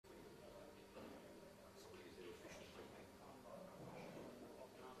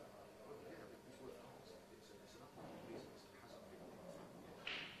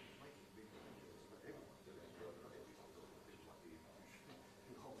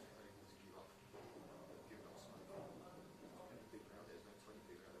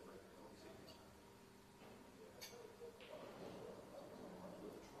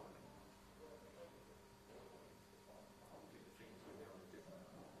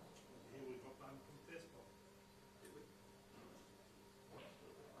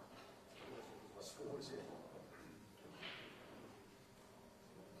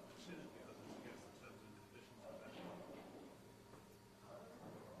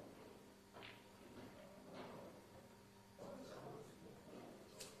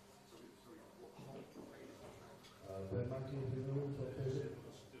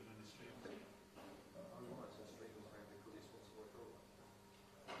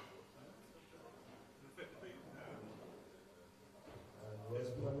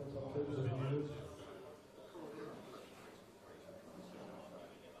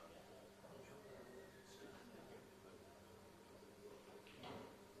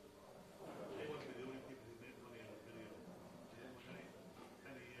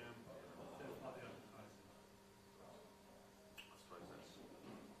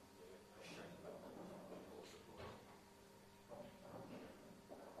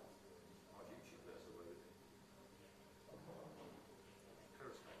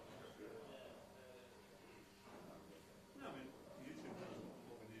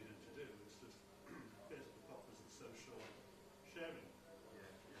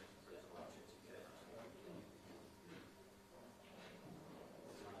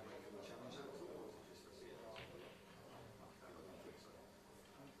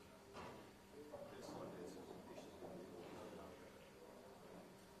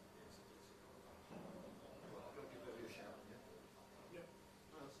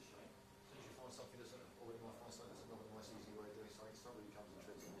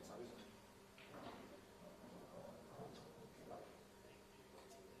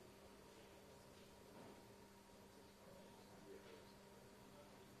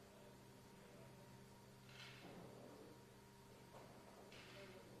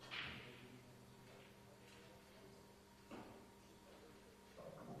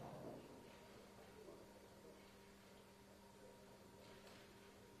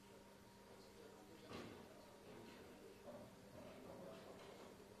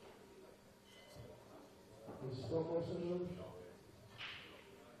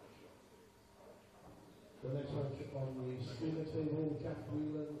The next match on the spinner table, Jack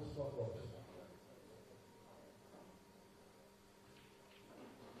Whelan, Blackball.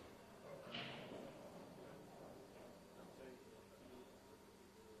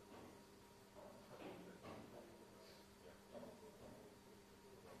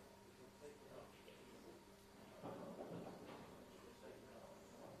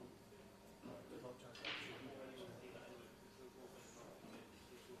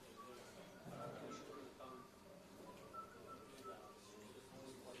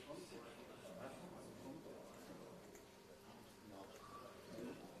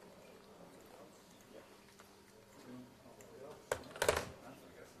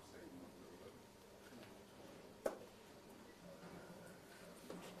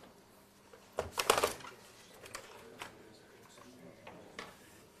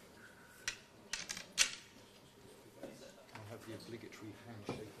 The obligatory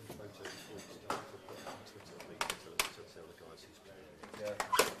handshaking photo before you start to put it on Twitter, please, to tell the guys who's playing. Yeah.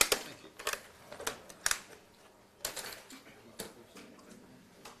 Thank you.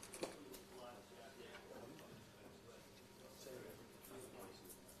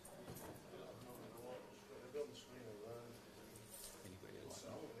 Anybody like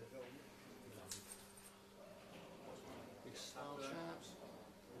that? Big style chaps.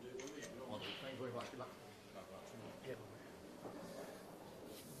 Thank you very much. Good luck. Yeah.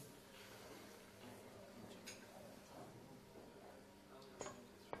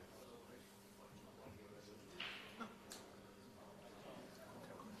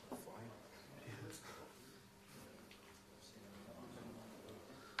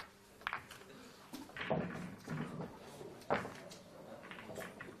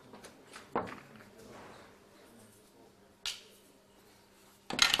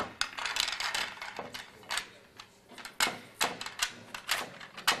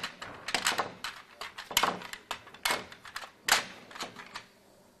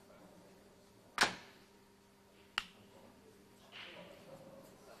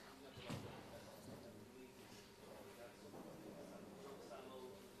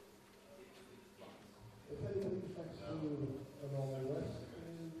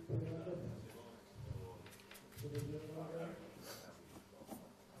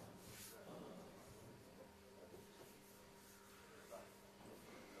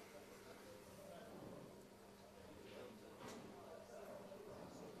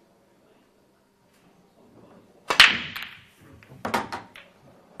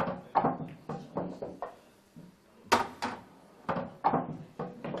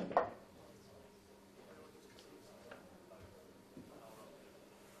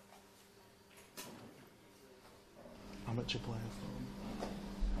 Amateur player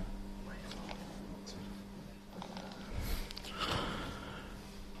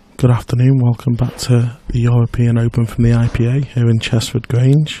Good afternoon, welcome back to the European Open from the IPA here in Chesford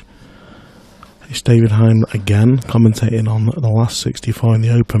Grange. It's David Hine again, commentating on the last 64 in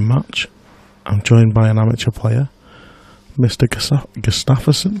the Open match. I'm joined by an amateur player, Mr.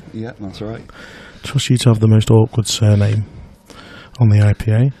 Gustafsson. Yeah, that's right. Trust you to have the most awkward surname on the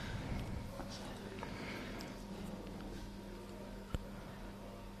IPA.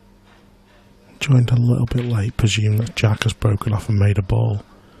 Joined a little bit late, presume that Jack has broken off and made a ball,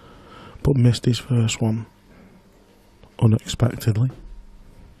 but missed his first one unexpectedly.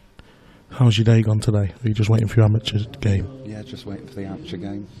 How's your day gone today? Are you just waiting for your amateur game? Yeah, just waiting for the amateur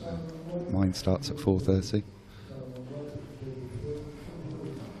game. Mine starts at 4:30.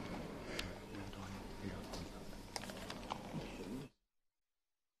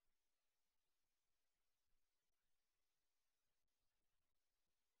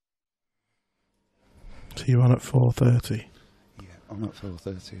 So you're on at 4:30? Yeah, I'm at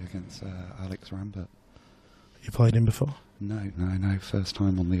 4:30 against Alex Rambert. You played him before? No. First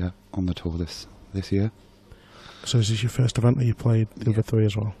time on the tour this year. So is this your first event, or you played the other three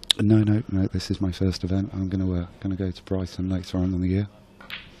as well? No. This is my first event. I'm gonna go to Brighton later on in the year.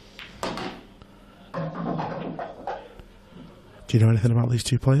 Do you know anything about these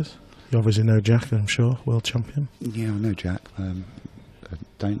two players? You obviously know Jack, I'm sure, world champion. Yeah, I know Jack.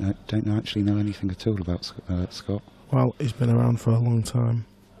 Don't actually know anything at all about Scott. Well, he's been around for a long time,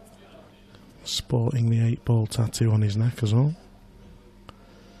 sporting the 8-ball tattoo on his neck as well.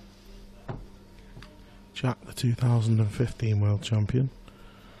 Jack, the 2015 world champion.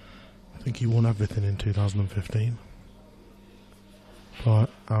 I think he won everything in 2015.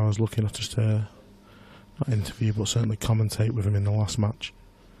 But I was lucky enough just to not interview, but certainly commentate with him in the last match.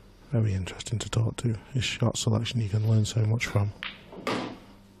 Very interesting to talk to. His shot selection, you can learn so much from.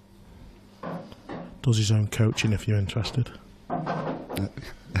 Does his own coaching if you're interested.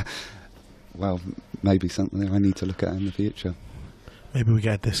 Well, maybe something I need to look at in the future. Maybe we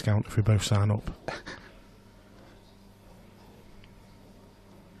get a discount if we both sign up.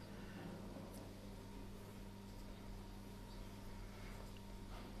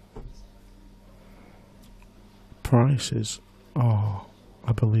 Prices are,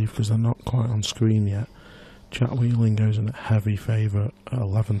 I believe, because they're not quite on screen yet. Jack Whelan goes in at heavy favourite at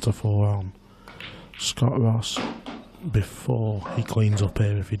 11-4 on. Scott Ross, before he cleans up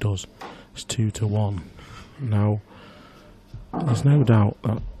here, if he does, is 2-1. Now, there's no doubt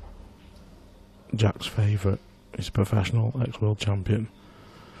that Jack's favourite is a professional ex-world champion,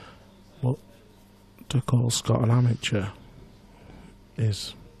 but to call Scott an amateur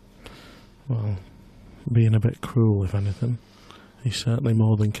is, well, being a bit cruel, if anything. He's certainly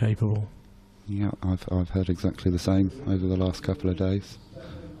more than capable. Yeah, I've heard exactly the same over the last couple of days.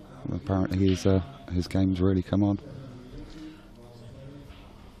 Apparently his game's really come on.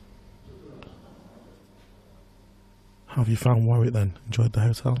 How have you found Warwick then? Enjoyed the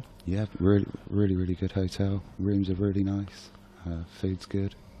hotel? Yeah, really good hotel. Rooms are really nice. Food's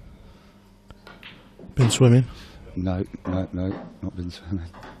good. Been swimming? No, not been swimming.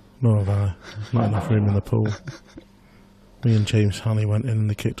 Nor have I. Not enough room in the pool. Me and James Hanley went in and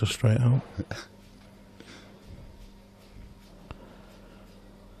they kicked us straight out.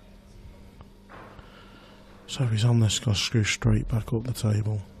 So he's on this, got to screw straight back up the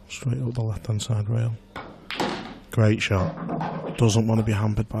table, straight up the left hand side rail. Great shot. Doesn't want to be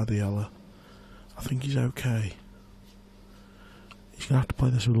hampered by the yellow. I think he's okay. He's going to have to play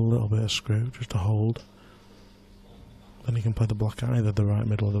this with a little bit of screw, just to hold. Then he can play the block at either the right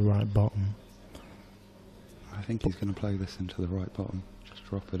middle or the right bottom. I think he's going to play this into the right bottom. Just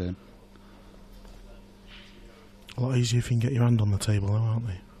drop it in. A lot easier if you can get your hand on the table though, aren't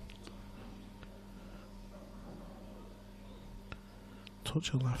they?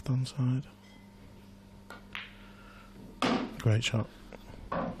 Touch the left hand side. Great shot.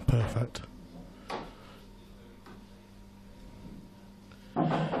 Perfect.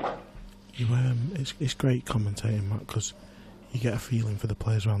 It's great commentating, Matt, because you get a feeling for the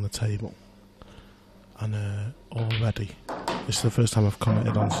players around the table. And already, this is the first time I've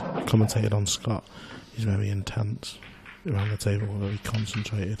commentated on Scott. He's very intense around the table, very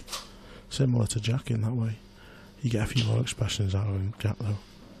concentrated. Similar to Jack in that way. You get a few more expressions out of him, Jack, though.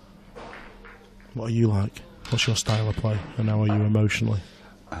 What are you like? What's your style of play? And how are you emotionally?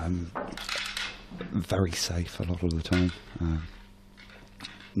 Very safe a lot of the time.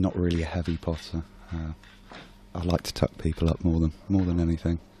 Not really a heavy potter. I like to tuck people up more than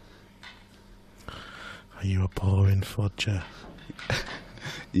anything. Are you a boring fudger?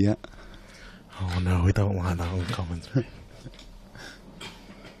 Yeah. Oh no, we don't like that on commentary.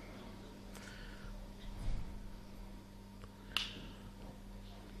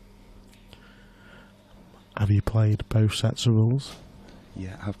 Have you played both sets of rules?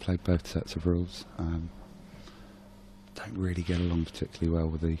 Yeah, I've played both sets of rules. Don't really get along particularly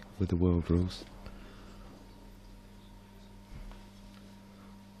well with the world rules.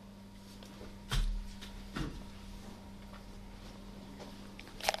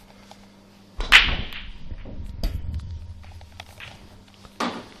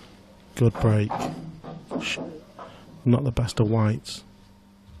 Good break. Not the best of whites,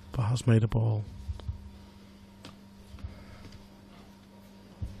 but has made a ball.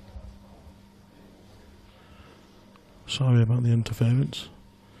 Sorry about the interference.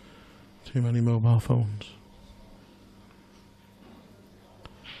 Too many mobile phones.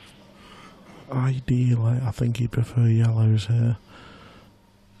 Ideally, I think he'd prefer yellows here.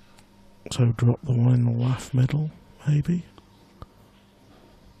 So drop the one in the left middle, maybe?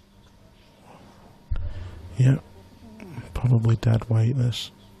 Yeah, probably dead weight this.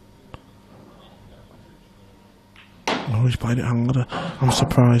 Oh, he's played it harder. I'm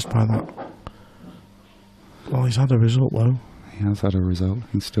surprised by that. Well, he's had a result though. He has had a result.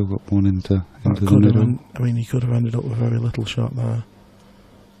 He's still got one into the middle. He could have ended up with very little shot there.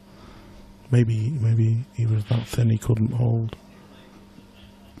 Maybe he was that thin he couldn't hold.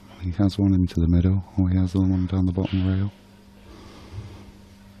 He has one into the middle, or he has the one down the bottom rail.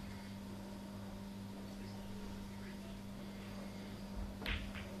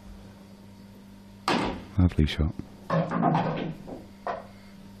 Lovely shot.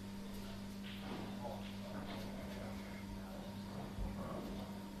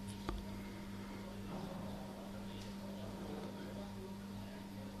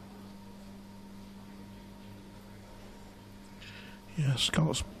 Yeah,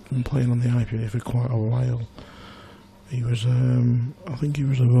 Scott's been playing on the IPA for quite a while. He was, I think he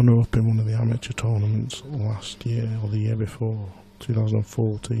was a runner-up in one of the amateur tournaments last year or the year before,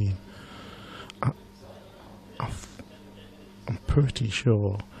 2014. I'm pretty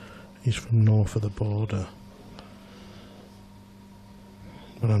sure he's from north of the border.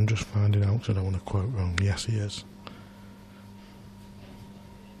 But I'm just finding out because I don't want to quote wrong. Yes, he is.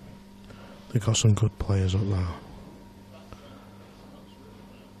 They've got some good players up there.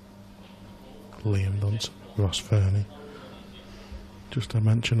 Liam Dunson, Ross Fernie. Just to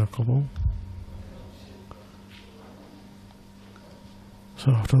mention a couple.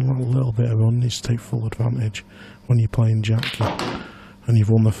 So after a little bit of run, you need to take full advantage when you're playing Jack and you've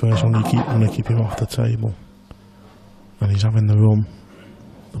won the first one. You want to keep him off the table, and he's having the run.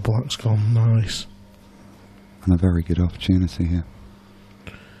 The black's gone nice, and a very good opportunity here.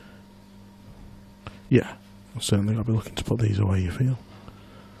 Yeah, I've certainly got to be looking to put these away. You feel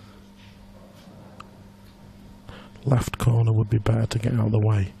left corner would be better to get out of the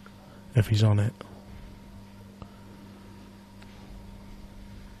way if he's on it.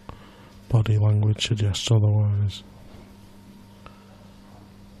 Body language suggests otherwise.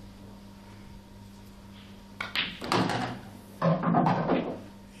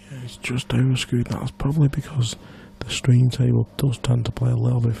 Yeah, he's just overscrewed. That's probably because the stream table does tend to play a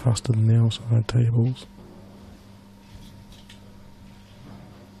little bit faster than the outside tables.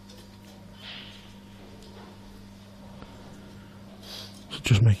 So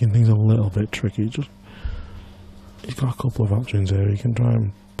just making things a little bit tricky. He's got a couple of options here. He can try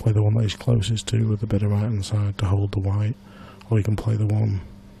and play the one that he's closest to with a bit of right hand side to hold the white, or he can play the one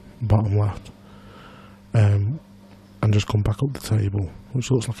bottom left and just come back up the table, which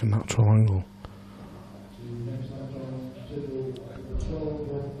looks like a natural angle.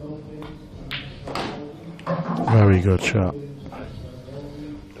 Very good shot.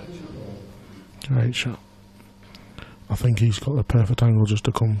 Great shot. I think he's got the perfect angle just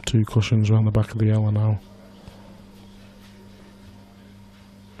to come 2 cushions around the back of the yellow now.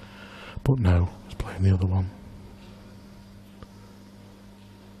 But no, he's playing the other one.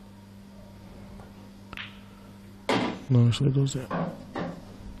 Nicely does it.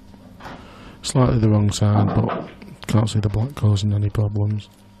 Slightly the wrong side, but can't see the black causing any problems.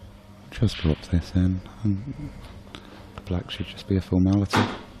 Just drop this in, and the black should just be a formality.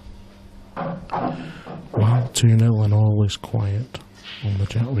 Well, 2-0 and all is quiet on the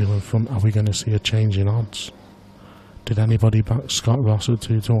Jack wheel in front. Are we going to see a change in odds? Did anybody back Scott Ross at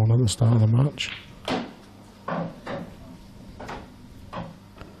 2-1 at the start of the match?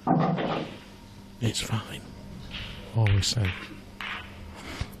 It's fine. Always safe.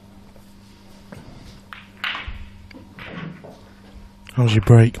 How's your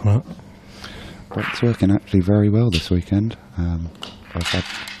break, Matt? Break's working actually very well this weekend. I've had,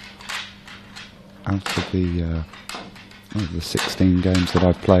 out of the 16 games that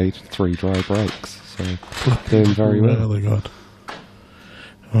I've played, 3 dry breaks. So doing very well. Really good.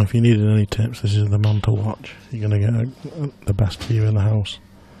 Well, if you needed any tips, this is the man to watch. You're going to get the best view in the house.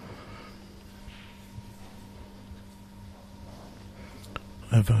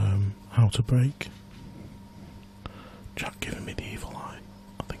 Of how to break. Jack giving me the evil eye.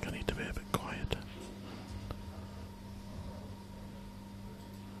 I think I need to be a bit quiet.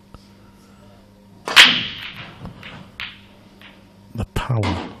 The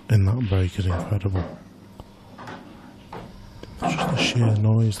power in that break is incredible. It's just the sheer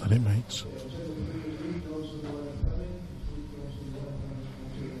noise that it makes.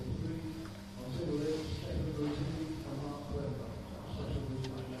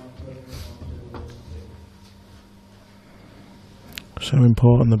 So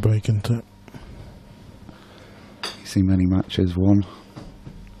important, the break, isn't it? You see many matches won.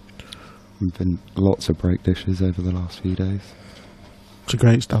 There've been lots of break dishes over the last few days. It's a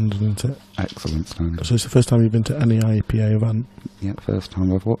great standard, isn't it? Excellent standard. So it's the first time you've been to any IPA event? Yeah, first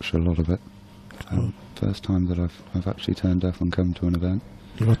time I've watched a lot of it. First time that I've actually turned up and come to an event.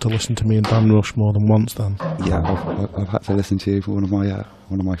 You've had to listen to me and Dan Rush more than once then? Yeah, I've had to listen to you for one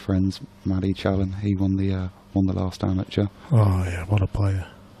of my friends, Matty Challen. He won the last amateur. Oh yeah, what a player.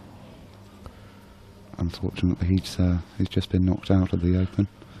 Unfortunately, he's just been knocked out of the Open.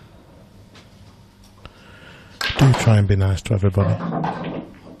 Do try and be nice to everybody.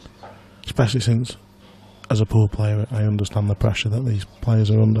 Especially since, as a pool player, I understand the pressure that these players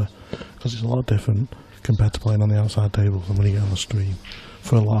are under. Because it's a lot different compared to playing on the outside tables than when you get on the stream.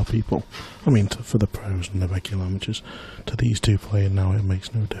 For a lot of people. I mean, for the pros and the regular amateurs. To these two playing now, it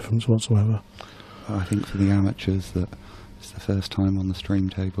makes no difference whatsoever. I think for the amateurs that it's the first time on the stream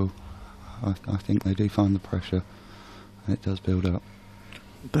table, I think they do find the pressure, and it does build up.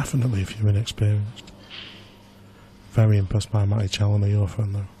 Definitely if you're inexperienced. Very impressed by Matty Challoner, your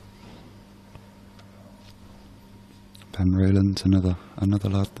friend, though. Whelan's another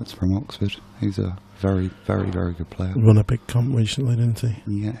lad that's from Oxford. He's a very, very, very good player. Won a big comp recently, didn't he?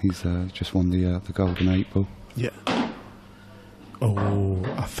 Yeah, he's just won the Golden 8 Ball. Yeah. Oh,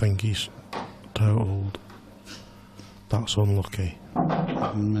 I think he's totaled. That's unlucky.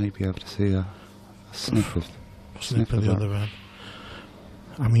 May be able to see a sniff of the other end.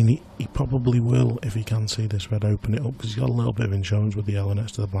 I mean, he probably will if he can see this red open it up, because he's got a little bit of insurance with the yellow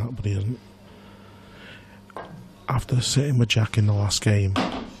next to the black, but he isn't. After sitting with Jack in the last game,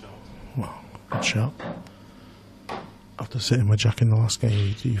 well, good shot. After sitting with Jack in the last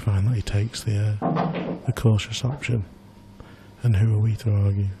game, do you find that he takes the cautious option? And who are we to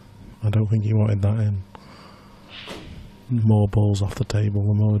argue? I don't think he wanted that in. More balls off the table,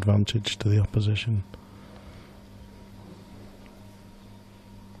 the more advantage to the opposition.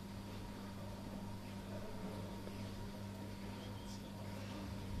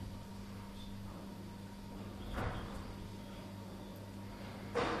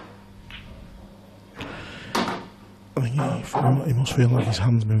 I think he must feel like his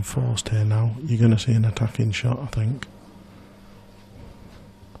hand's been forced here now. You're going to see an attacking shot, I think.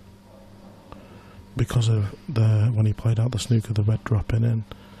 Because of when he played out the snooker, the red dropping in,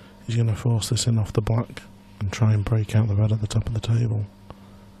 he's going to force this in off the black and try and break out the red at the top of the table.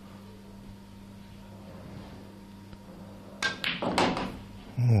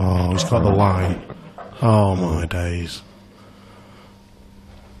 Oh, he's got the line. Oh my days.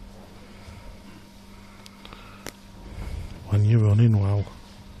 When you're running well,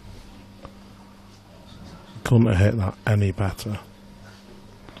 couldn't have hit that any better.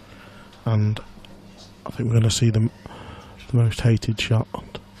 And I think we're going to see the most hated shot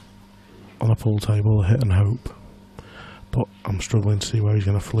on a pool table, hit and hope. But I'm struggling to see where he's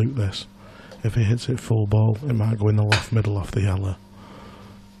going to fluke this. If he hits it full ball, it might go in the left middle off the yellow.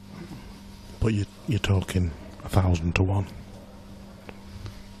 But you're talking 1,000 to 1.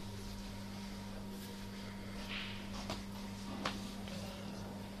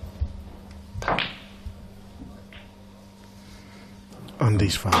 And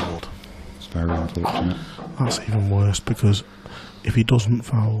he's fouled. It's very unfortunate. That's even worse, because if he doesn't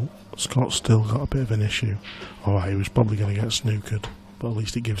foul, Scott's still got a bit of an issue. Alright, he was probably going to get snookered, but at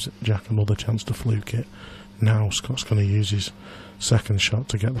least it gives Jack another chance to fluke it. Now Scott's going to use his second shot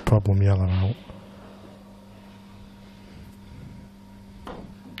to get the problem yellow out.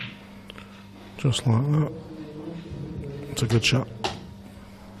 Just like that. It's a good shot.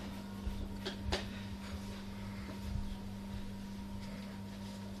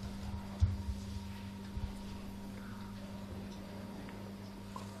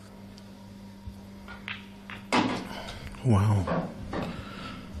 Wow.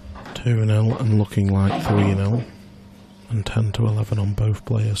 2-0 and looking like 3-0. And 10 to 11 on both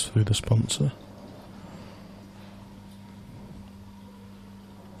players through the sponsor.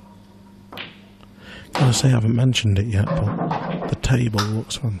 Gotta say, I haven't mentioned it yet, but the table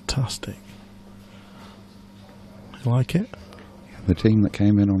looks fantastic. You like it? Yeah, the team that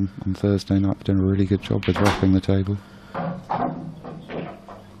came in on Thursday night did a really good job with wrapping the table.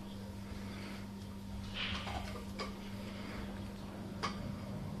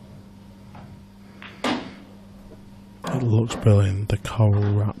 It looks brilliant, the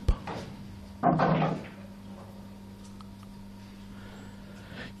coral wrap.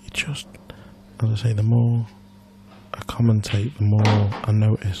 You just, as I say, the more I commentate, the more I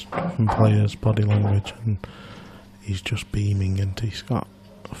notice from players' body language, and he's just beaming and he's got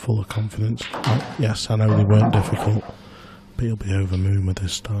full of confidence. Yes, I know they weren't difficult, but he'll be over moon with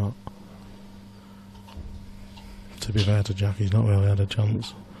his start. To be fair to Jack, he's not really had a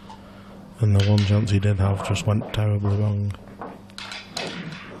chance. And the one chance he did have just went terribly wrong.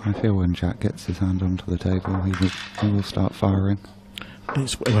 I feel when Jack gets his hand onto the table, he will start firing.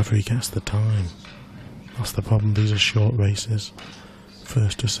 It's whether he gets the time. That's the problem. These are short races.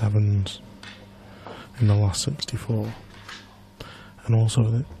 First to sevens in the last 64. And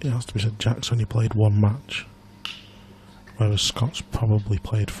also, it has to be said, Jack's only played one match, whereas Scott's probably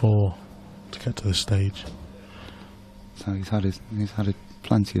played 4 to get to this stage. So he's had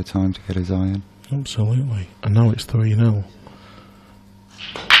plenty of time to get his eye in. Absolutely. And now it's 3-0.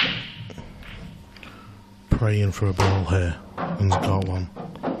 Praying for a ball here, and he's got one.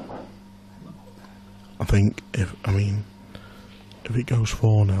 I think if it goes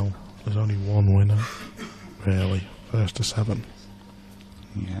 4-0, there's only one winner, really. First to 7.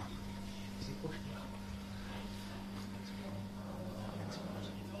 Yeah.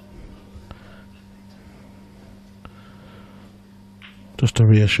 Just to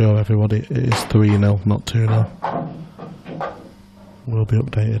reassure everybody, it is 3-0, not 2-0. will be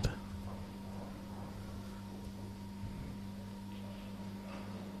updated.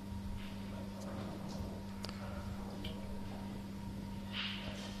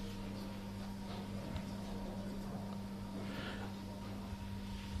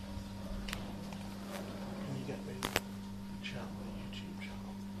 Can you get me chat the YouTube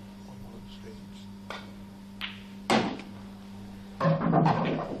channel on one of the screens?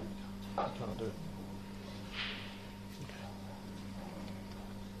 I can't do it. Okay.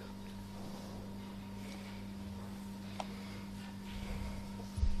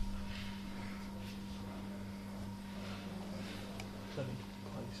 Seven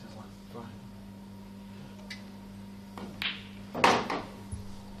places left, right.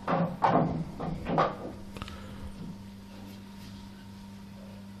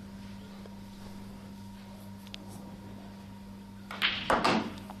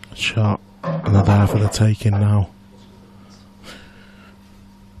 Shot, and they're there for the taking now.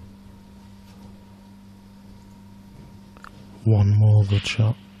 One more good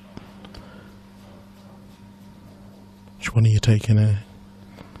shot. Which one are you taking here?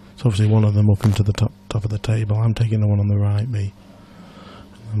 It's obviously one of them up into the top of the table. I'm taking the one on the right, me.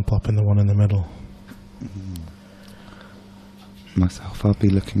 And I'm popping the one in the middle. Myself, I'll be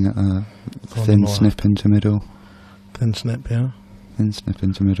looking at a thin snip into middle. Thin snip, yeah? Thin snip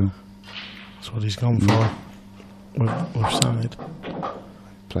into middle. That's what he's gone for. With side.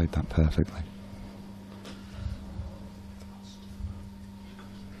 Played that perfectly.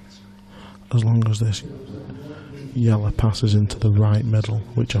 As long as this yellow passes into the right middle,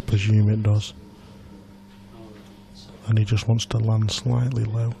 which I presume it does. And he just wants to land slightly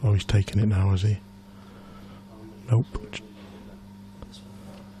low. Oh, he's taking it now, is he? Nope.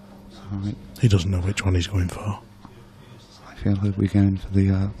 Alright. He doesn't know which one he's going for. I feel he'll be going for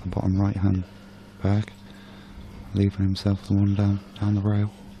the bottom right hand bag, leaving himself the one down the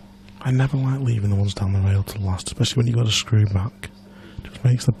rail. I never like leaving the ones down the rail to last, especially when you've got a screw back. It just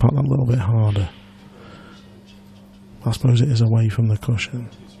makes the putt that little bit harder. I suppose it is away from the cushion.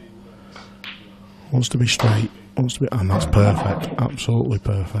 Wants to be straight, wants to be, and that's perfect, absolutely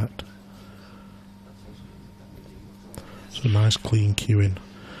perfect. So nice clean cueing,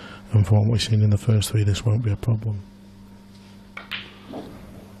 and from what we've seen in the first three, this won't be a problem.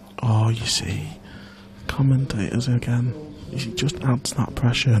 Oh, you see, commentators again, it just adds that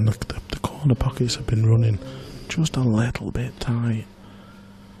pressure, and the corner pockets have been running just a little bit tight.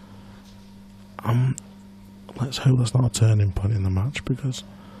 Let's hope that's not a turning point in the match, because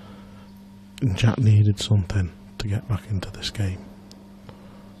Jack needed something to get back into this game.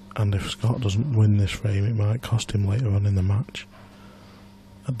 And if Scott doesn't win this frame, it might cost him later on in the match.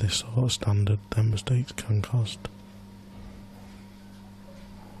 At this sort of standard, then mistakes can cost.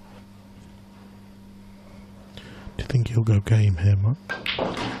 Do you think he'll go game here, Matt?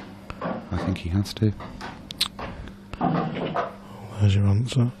 I think he has to. Well, there's your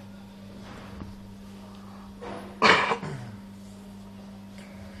answer.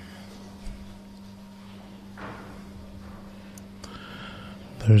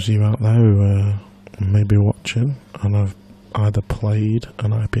 Those of you out there who may be watching and have either played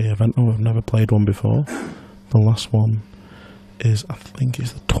an IPA event or have never played one before, the last one is, I think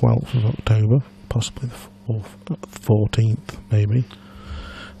it's the 12th of October, possibly the 14th maybe,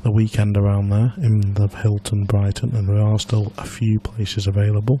 the weekend around there in the Hilton Brighton, and there are still a few places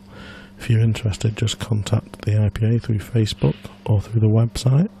available. If you're interested, just contact the IPA through Facebook or through the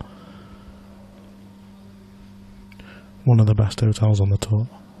website. One of the best hotels on the tour,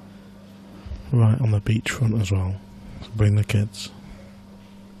 right on the beachfront as well, so bring the kids.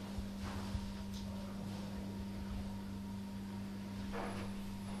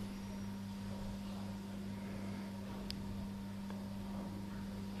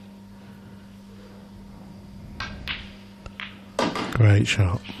 Great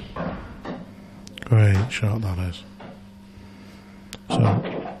shot. Great shot that is.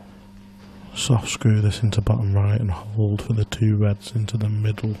 So soft screw this into bottom right and hold for the two reds into the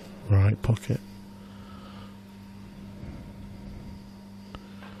middle right pocket.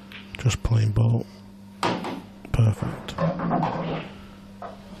 Just plain ball. Perfect.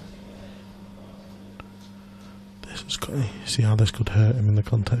 This is good. See how this could hurt him in the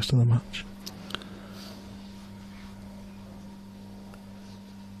context of the match.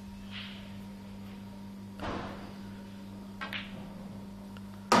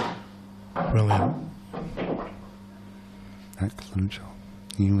 Brilliant. Excellent shot.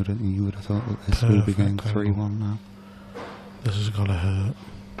 You would have thought that this would be going 3-1 now. This has got to hurt.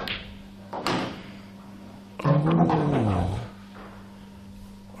 Oh,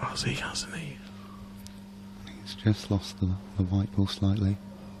 has he? Hasn't he? Black's just lost the white ball slightly.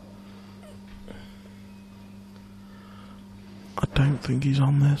 I don't think he's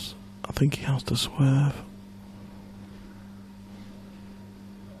on this. I think he has to swerve.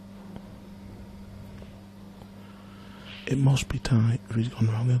 It must be tight if he's gone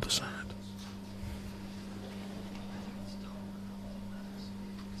around the other side.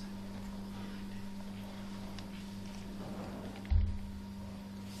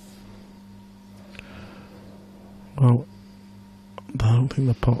 Well, I don't think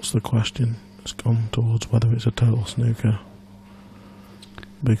the pot's the question. It's gone towards whether it's a total snooker.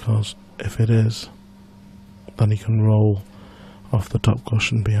 Because if it is, then he can roll off the top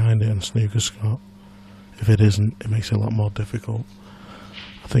cushion behind it and snooker Scott. If it isn't, it makes it a lot more difficult.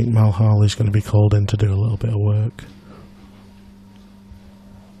 I think Mal Harley's going to be called in to do a little bit of work.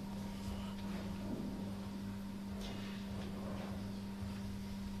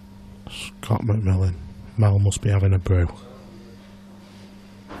 Scott McMillan. Mal must be having a brew.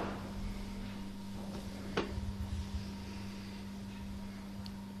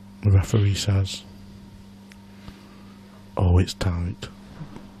 The referee says, "Oh, it's tight."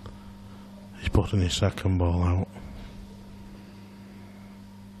 He's putting his second ball out.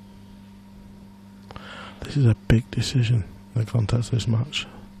 This is a big decision in the context of this match.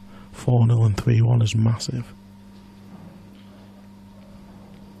 4-0 and 3-1 is massive.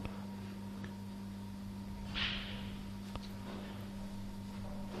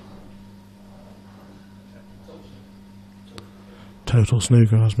 Total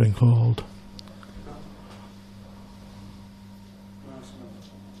snooker has been called.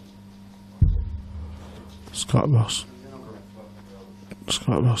 Scott Ross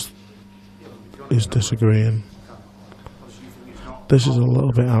is disagreeing. This is a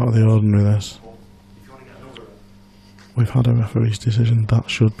little bit out of the ordinary, this. We've had a referee's decision, that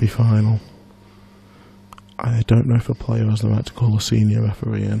should be final. I don't know if a player has the right to call a senior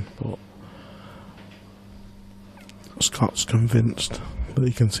referee in, but Scott's convinced that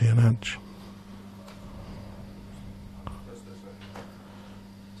he can see an edge.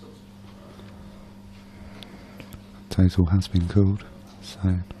 Total has been called, so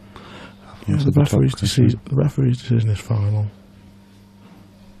yeah, the referee's decision is final.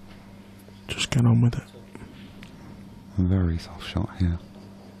 Just get on with it. A very soft shot here.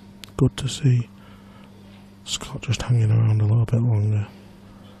 Good to see Scott just hanging around a little bit longer.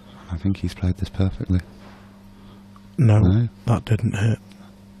 I think he's played this perfectly. No, that didn't hit.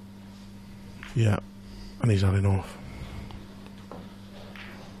 Yeah, and he's had enough.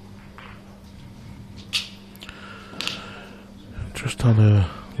 Just had a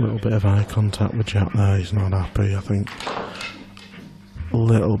little bit of eye contact with Jack there. He's not happy. I think a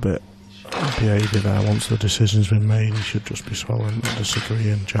little bit of behaviour there. Once the decision's been made, he should just be swallowing and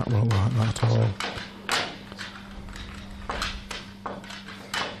disagreeing. Jack won't like that at all.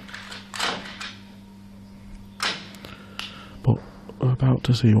 But we're about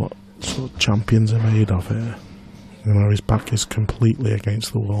to see what sort of champions are made of here. You know, his back is completely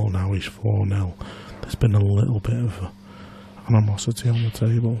against the wall now. He's 4-0. There's been a little bit of animosity on the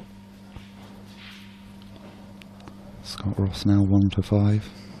table. Scott Ross now 1-5.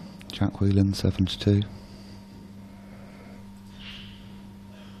 Jack Whelan 7-2.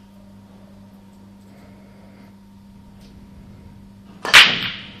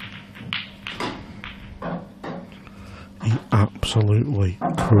 He absolutely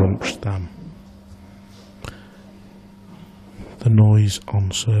crunched them. The noise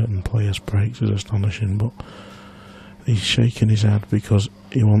on certain players' breaks is astonishing, but he's shaking his head because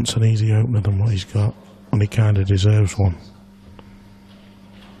he wants an easy opener than what he's got, and he kind of deserves one.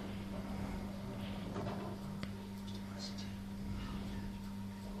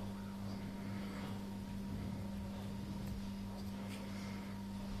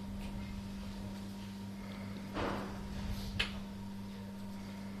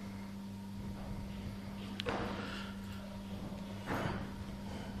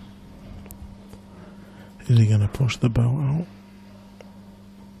 Is he going to push the boat out?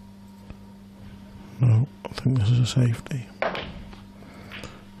 No, I think this is a safety.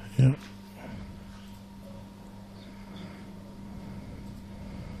 Yeah.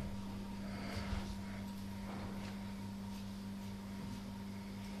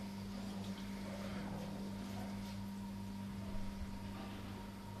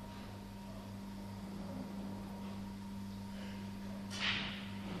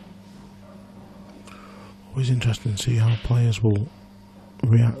 Always interesting to see how players will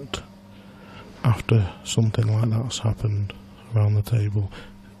react after something like that's happened around the table.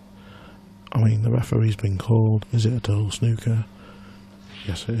 I mean, the referee's been called. Is it a total snooker?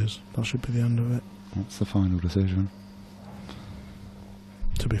 Yes, it is. That should be the end of it. That's the final decision.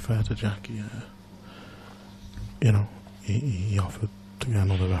 To be fair to Jackie, you know, he offered to get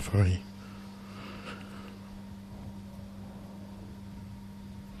another referee.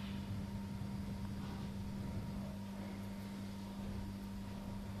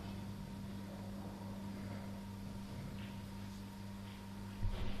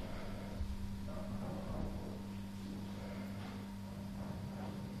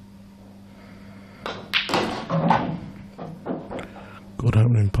 Good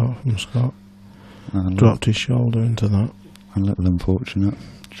opening part from Scott. Dropped his shoulder into that. A little unfortunate.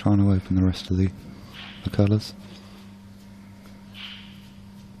 Trying to open the rest of the colours.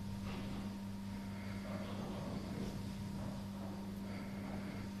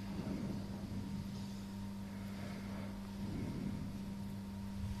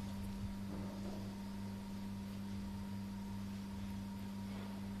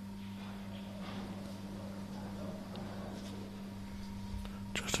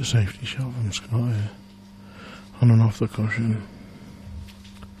 Just a safety shot from Scott here. On and off the cushion.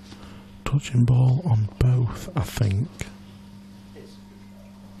 Touching ball on both, I think.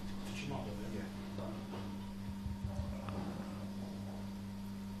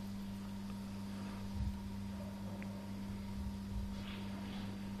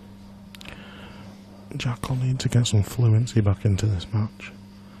 Jack will need to get some fluency back into this match.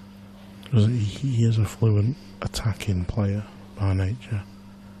 Because he is a fluent attacking player by nature.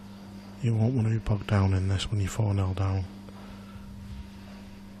 You won't want to be bogged down in this when you're 4-0 down.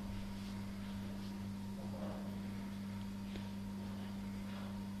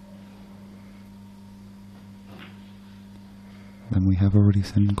 And we have already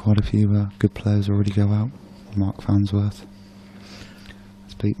seen quite a few good players already go out. Mark Farnsworth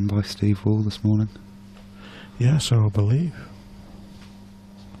was beaten by Steve Wall this morning. Yeah, so I believe.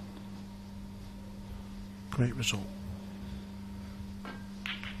 Great result.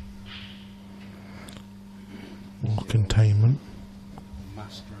 More containment.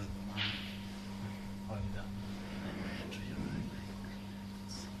 Master of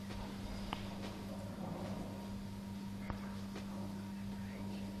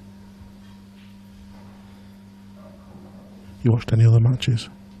You watched any other matches?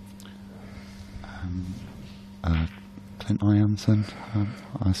 Clint Ianson,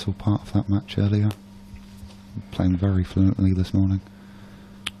 I saw part of that match earlier. Playing very fluently this morning.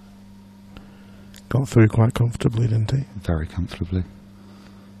 Got through quite comfortably, didn't he? Very comfortably.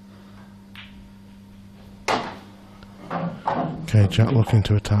 Okay, Jack looking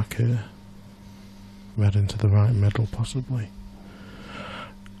to attack here. Red into the right middle, possibly.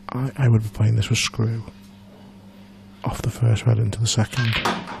 I would be playing this with screw. Off the first red into the second.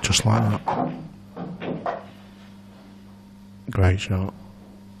 Just like that. Great shot.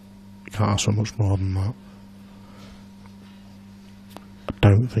 You can't ask for much more than that. I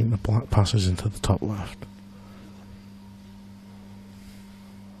don't think the black passes into the top left.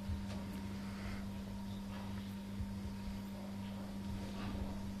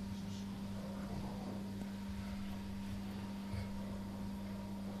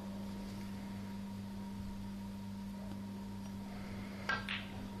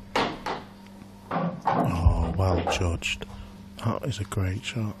 Oh, well judged. That is a great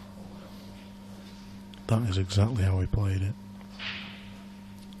shot. That is exactly how he played it.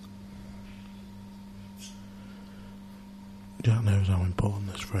 Jack knows how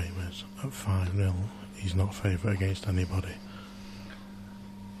important this frame is. At 5-0, he's not favourite against anybody.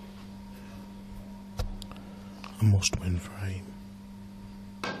 A must-win frame.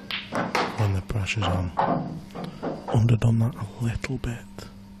 When the pressure's on. Underdone that a little bit.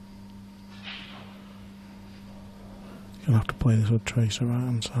 Gonna have to play this with Tracer right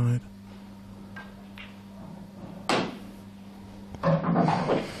hand side.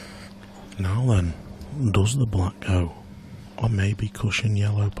 Now then, does the black go? Or maybe cushion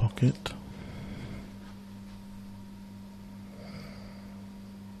yellow pocket?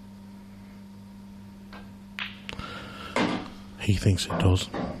 He thinks it does,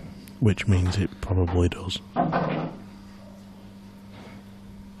 which means it probably does.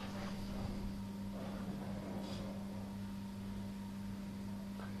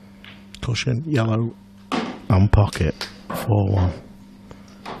 Cushion, yellow, and pocket. 4-1.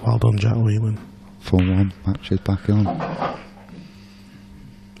 Well done, Jack Whelan. 4-1, match is back on.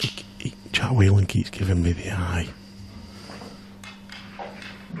 Jack Whelan keeps giving me the eye.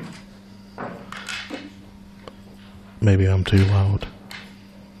 Maybe I'm too loud.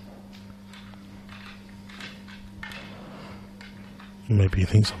 Maybe he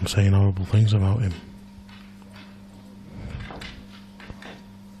thinks I'm saying horrible things about him.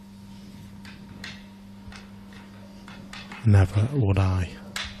 Never would I.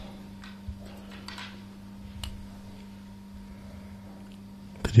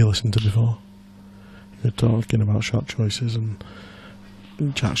 Did you listen to before? You were talking about shot choices, and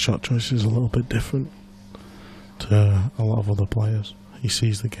Jack's shot choice is a little bit different to a lot of other players. He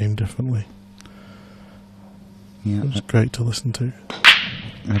sees the game differently. Yeah, it's great to listen to.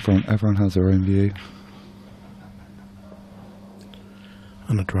 Everyone has their own view.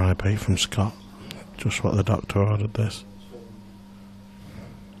 And a dry bait from Scott. Just what the doctor ordered this.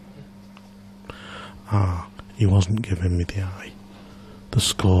 Ah, he wasn't giving me the eye. The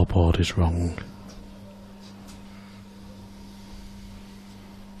scoreboard is wrong.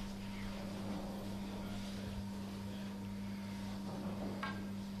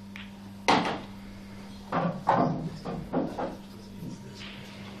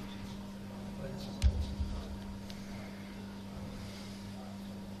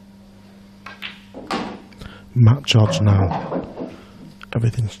 Match odds now.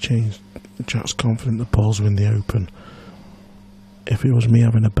 Everything's changed. Jack's confident the balls win the Open. If it was me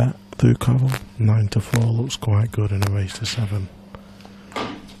having a bet through Covell, 9-4 looks quite good in a race to 7.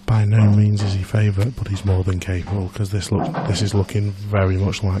 By no means is he favourite, but he's more than capable, because this is looking very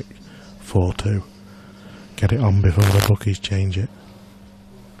much like 4-2. Get it on before the bookies change it.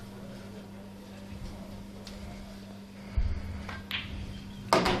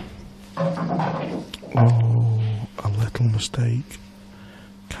 Oh, a little mistake.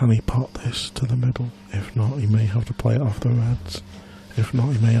 Can he pot this to the middle? If not, he may have to play it off the reds. If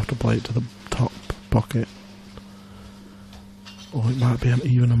not, he may have to play it to the top pocket. Or it might be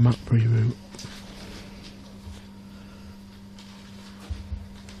even a Matbury route.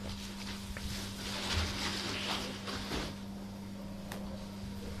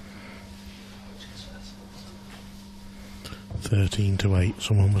 (13-8).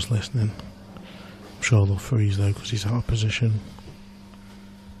 Someone was listening. I'm sure they'll freeze though because he's out of position.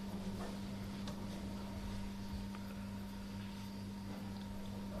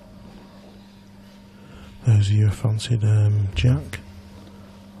 Those of you who fancied Jack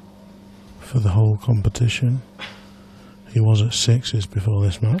for the whole competition, he was at 6s before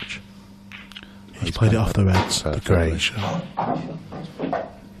this match. He's played it off the reds. A great shot.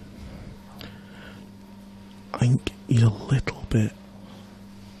 I think he's a little bit.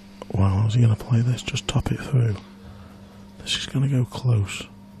 Wow, how's he going to play this? Just top it through. This is going to go close.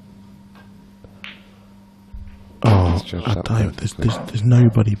 Oh, there's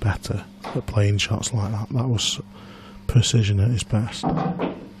nobody better at playing shots like that. That was precision at its best.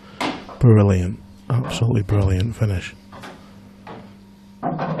 Brilliant. Absolutely brilliant finish.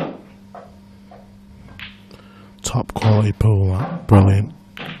 Top quality pool, that. Brilliant.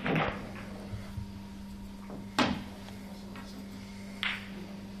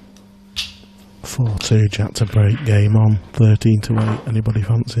 (4-2) Jack to break, game on. 13-8. Anybody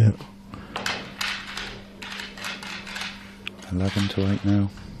fancy it? 11-8 now.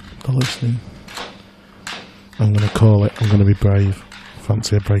 They're listening. I'm going to call it. I'm going to be brave.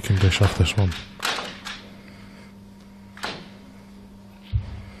 Fancy a breaking dish off this one.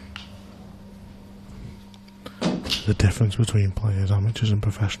 The difference between players, amateurs and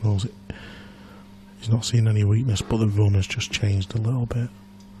professionals. He's not seen any weakness, but the run has just changed a little bit.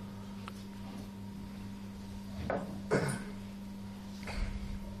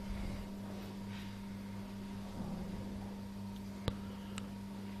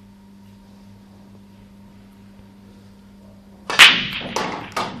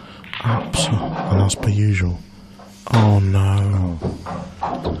 And as per usual. Oh no.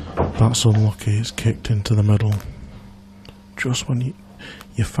 That's unlucky, it's kicked into the middle. Just when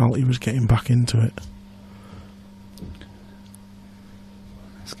you felt he was getting back into it.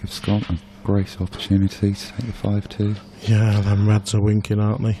 Let's give Scott a great opportunity to take the 5-2. Yeah, them reds are winking,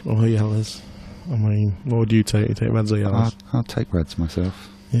 aren't they? Or yellows. I mean, what would you take? You take reds or yellows? I'd take reds myself.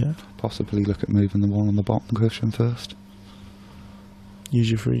 Yeah. Possibly look at moving the one on the bottom cushion first.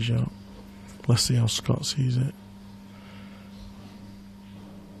 Use your free shot. Let's see how Scott sees it.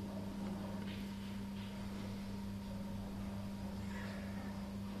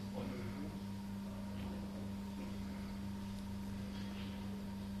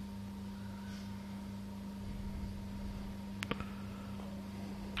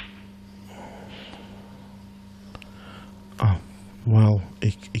 Oh, well,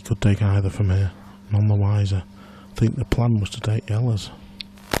 he could take either from here. None the wiser. I think the plan was to take yellows.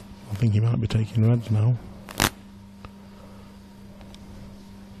 I think he might be taking reds now.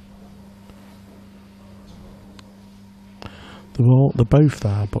 They're both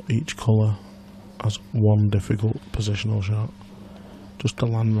there, but each colour has one difficult positional shot. Just to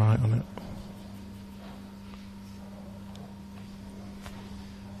land right on it.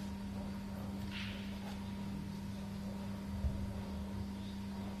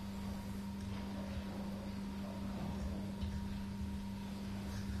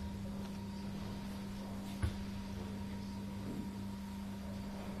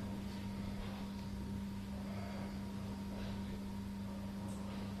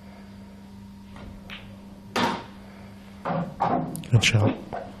 Good shot.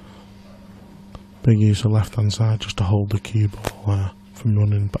 Big use of left hand side just to hold the cue ball there from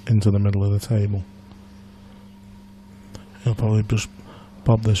running into the middle of the table. He'll probably just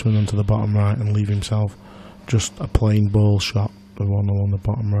bob this one onto the bottom right and leave himself just a plain ball shot with one along the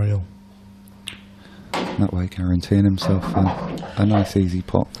bottom rail. That way guaranteeing himself a nice easy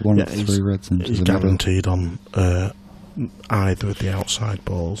pot, one of the 3 reds into the middle. He's guaranteed on either of the outside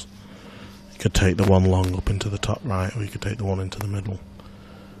balls. He could take the one long up into the top right, or he could take the one into the middle.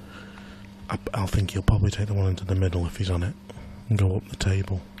 I think he'll probably take the one into the middle if he's on it and go up the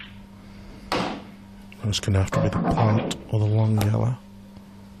table. It's going to have to be the plant or the long yellow.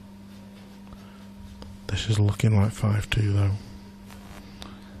 This is looking like 5-2 though.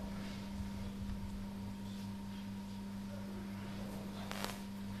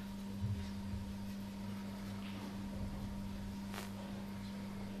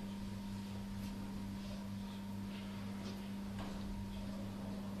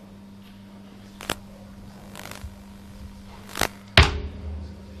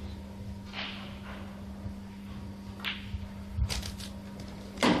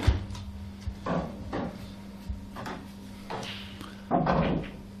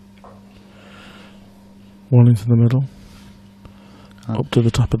 One into the middle, up to the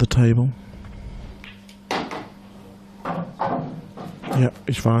top of the table. Yep,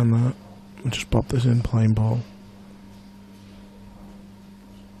 he's fine there. I'll just pop this in, plain ball.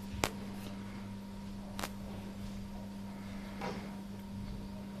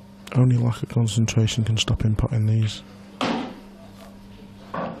 Only lack of concentration can stop him putting these.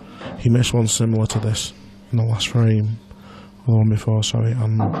 He missed one similar to this in the last frame. The one before, sorry,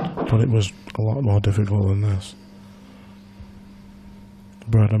 but it was a lot more difficult than this.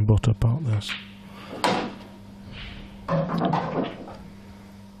 Bread and butter about this.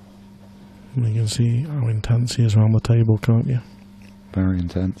 And you can see how intense he is around the table, can't you? Very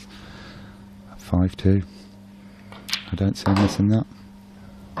intense. 5-2. I don't see him missing that.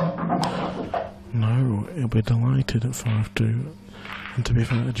 No, he'll be delighted at 5-2. And to be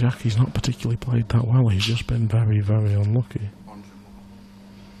fair to Jack, he's not particularly played that well. He's just been very, very unlucky.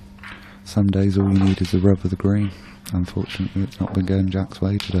 Some days all you need is a rub of the green. Unfortunately, it's not been going Jack's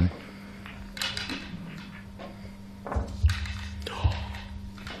way today.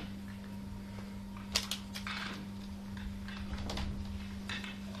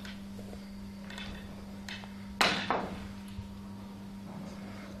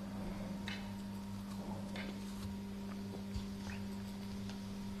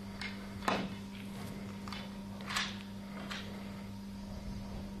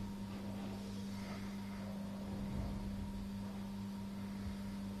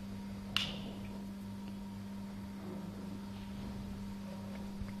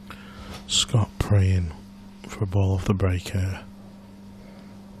 Scott praying for a ball off the break here,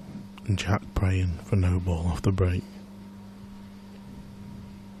 and Jack praying for no ball off the break.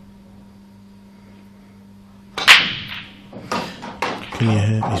 Can you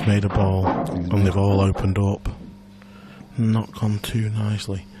hear? He's made a ball, and they've all opened up. Not gone too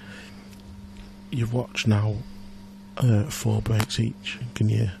nicely. You've watched now 4 breaks each. Can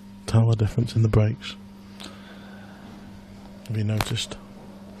you tell the difference in the breaks? Have you noticed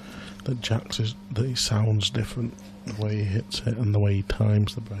that Jack's that he sounds different, the way he hits it and the way he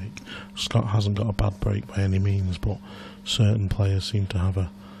times the break? Scott hasn't got a bad break by any means, but certain players seem to have a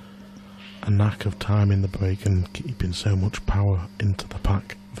knack of timing the break and keeping so much power into the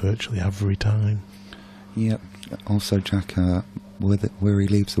pack virtually every time. Yep. Also, Jack, where he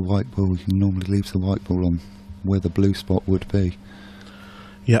leaves the white ball, he normally leaves the white ball on where the blue spot would be.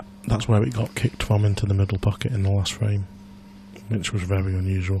 Yeah, that's where it got kicked from into the middle pocket in the last frame, which was very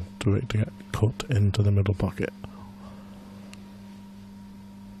unusual to it to get cut into the middle pocket.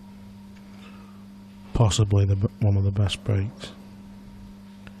 Possibly one of the best breaks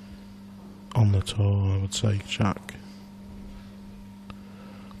on the tour, I would say, Jack.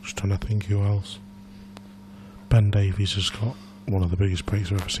 Just trying to think who else. Ben Davies has got one of the biggest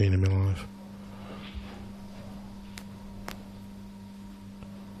breaks I've ever seen in my life.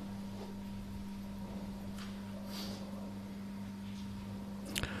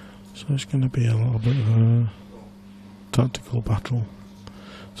 So it's going to be a little bit of a tactical battle.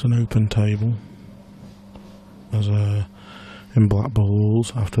 It's an open table. There's in Blackball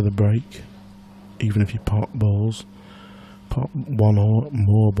rules after the break, even if you pop one or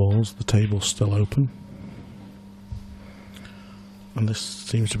more balls, the table's still open. And this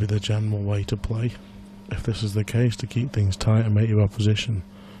seems to be the general way to play. If this is the case, to keep things tight and make your opposition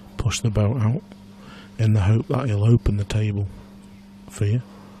push the boat out in the hope that he'll open the table for you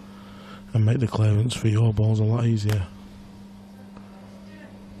and make the clearance for your balls a lot easier.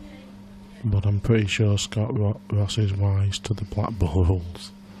 but I'm pretty sure Scott Ross is wise to the Blackball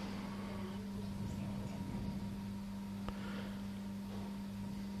rules.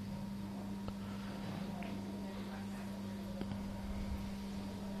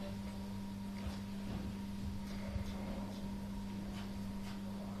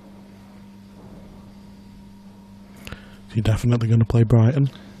 So you're definitely going to play Brighton?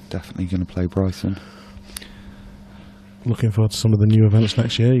 Definitely going to play Brighton. Looking forward to some of the new events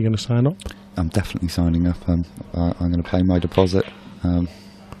next year. You're going to sign up? I'm definitely signing up. I'm going to pay my deposit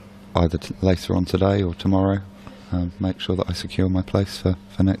either later on today or tomorrow. Make sure that I secure my place for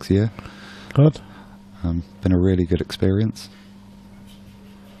next year. Good. Been a really good experience.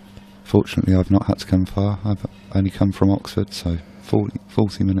 Fortunately, I've not had to come far. I've only come from Oxford, so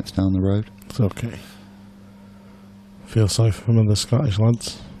 40 minutes down the road. It's okay. Feel sorry for some of the Scottish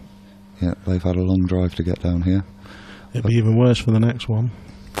lads. Yeah, they've had a long drive to get down here. It'll be even worse for the next one.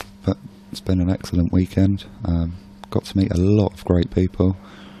 But it's been an excellent weekend. Got to meet a lot of great people.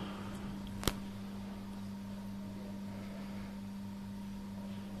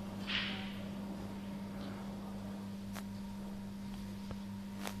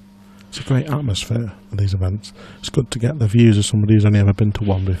 It's a great atmosphere at these events. It's good to get the views of somebody who's only ever been to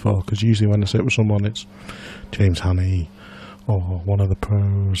one before, because usually when I sit with someone it's James Hannay or one of the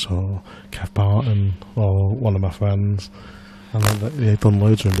pros or Kev Barton or one of my friends, and they've done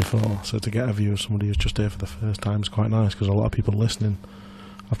loads of them before, so to get a view of somebody who's just here for the first time is quite nice, because a lot of people listening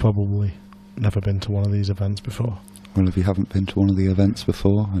have probably never been to one of these events before. Well, if you haven't been to one of the events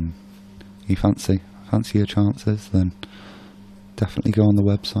before and you fancy your chances, then definitely go on the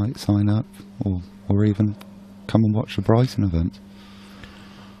website, sign up, or even come and watch the Brighton event.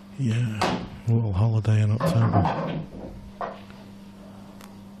 Yeah, a little holiday in October.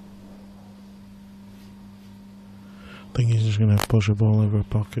 I think he's just going to push a ball over a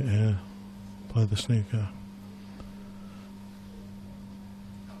pocket here, play the snooker.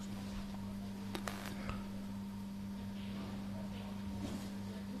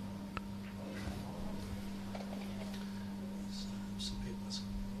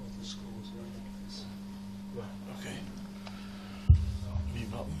 Okay. Have you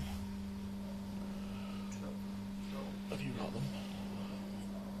got them? Have you got them?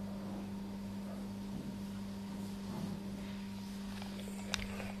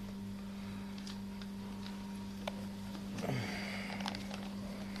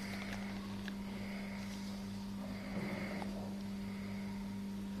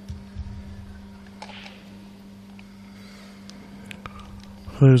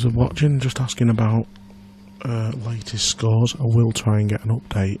 For those of watching, just asking about latest scores. I will try and get an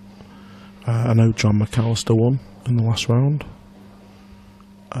update. I know John McAllister won in the last round.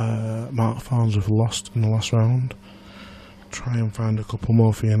 Mark Farnsworth lost in the last round. Try and find a couple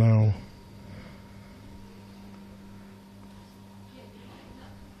more for you now.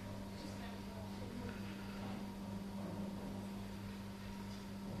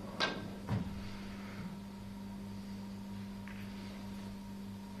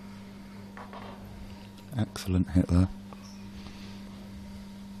 Excellent hit there.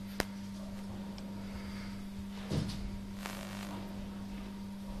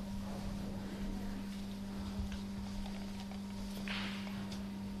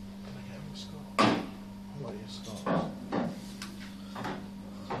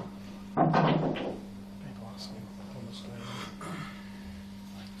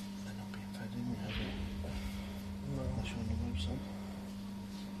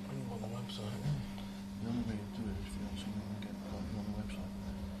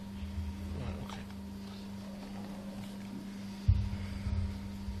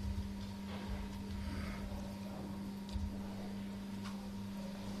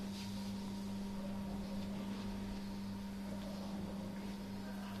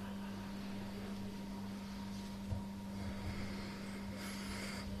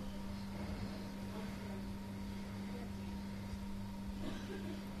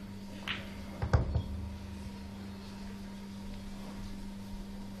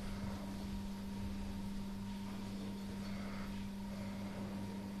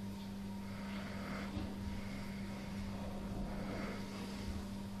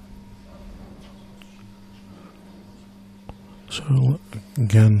 So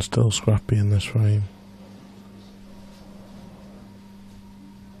again, still scrappy in this frame.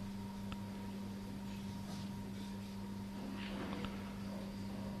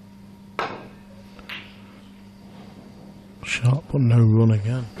 Shot, but no run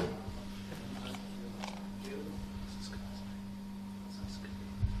again.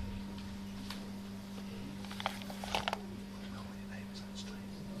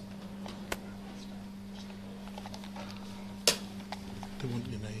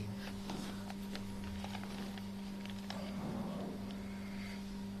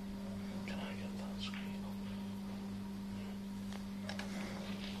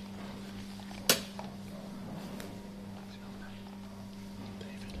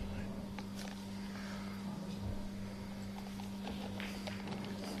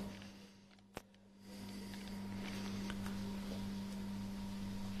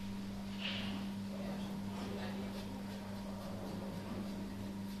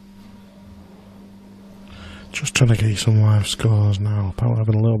 Just trying to get you some live scores now. Apparently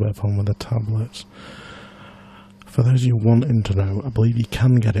having a little bit of fun with the tablets. For those of you wanting to know, I believe you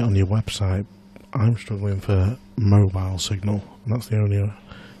can get it on your website. I'm struggling for mobile signal, and that's the only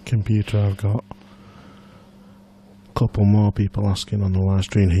computer I've got. A couple more people asking on the live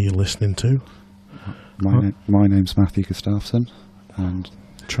stream who you're listening to. My name's Matthew Gustafsson, and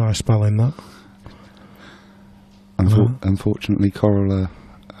try spelling that. Unfortunately, Coral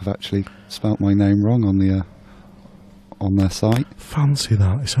have actually spelt my name wrong on their site. Fancy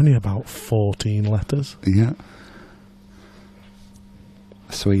that! It's only about 14 letters. Yeah.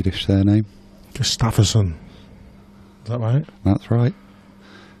 A Swedish surname. Gustafsson. Is that right? That's right.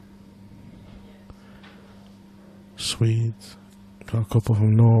 Swedes. Got a couple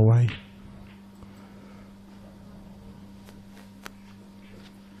from Norway.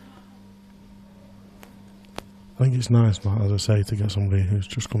 I think it's nice, Matt, as I say, to get somebody who's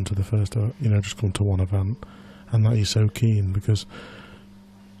just come to the first, just come to one event, and that he's so keen, because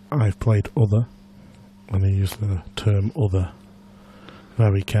I've played other, and I use the term other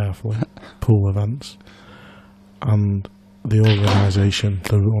very carefully, pool events, and the organisation,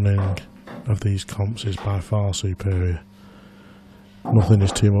 the running of these comps is by far superior. Nothing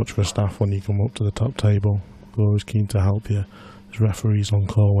is too much for staff when you come up to the top table. They're always keen to help you. There's referees on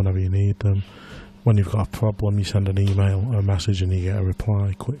call whenever you need them. When you've got a problem, you send an email or a message and you get a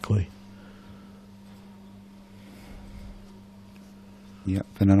reply quickly. Yep,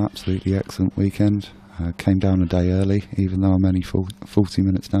 been an absolutely excellent weekend. Came down a day early, even though I'm only 40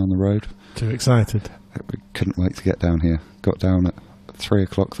 minutes down the road. Too excited? Couldn't wait to get down here. Got down at 3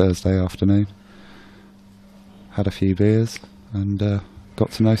 o'clock Thursday afternoon. Had a few beers and got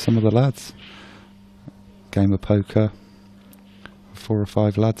to know some of the lads. Game of poker. 4 or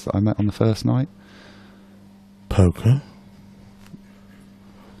 5 lads that I met on the first night. Poker?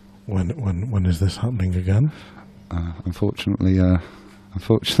 When is this happening again? Unfortunately.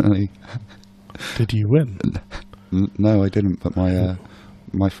 Did you win? No, I didn't. But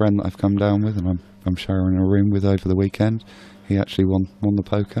my friend that I've come down with, and I'm sharing a room with over the weekend, he actually won the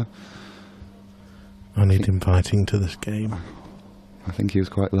poker. I need inviting to this game. I think he was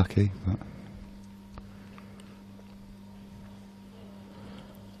quite lucky, but.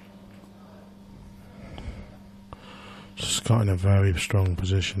 Scott in a very strong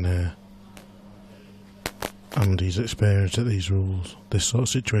position here, and he's experienced at these rules. This sort of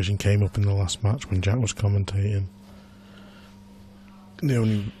situation came up in the last match when Jack was commentating. The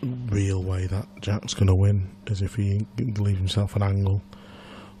only real way that Jack's going to win is if he leaves himself an angle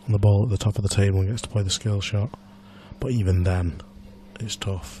on the ball at the top of the table and gets to play the skill shot. But even then, it's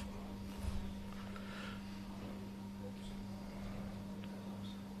tough.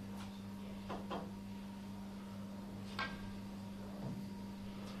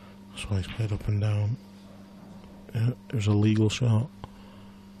 That's why he's played up and down. Yeah, it was a legal shot.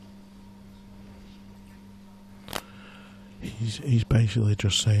 He's basically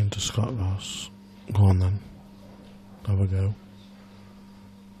just saying to Scott Ross, go on then, have a go.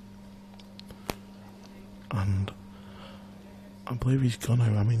 And I believe he's gonna.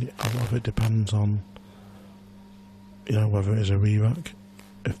 I mean, a lot of it depends on, whether it is a re-rack,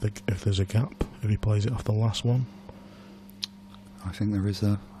 if there's a gap, if he plays it off the last one. I think there is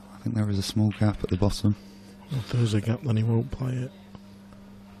a small gap at the bottom. If there's a gap, then he won't play it.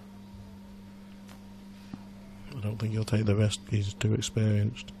 I don't think he'll take the risk. He's too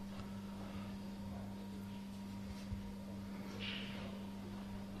experienced.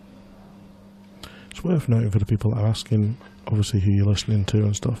 It's worth noting for the people that are asking, obviously, who you're listening to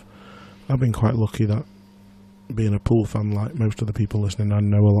and stuff. I've been quite lucky that, being a pool fan like most of the people listening, I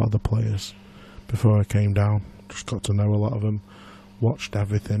know a lot of the players before I came down. Just got to know a lot of them, watched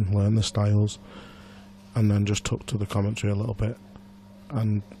everything, learned the styles, and then just took to the commentary a little bit.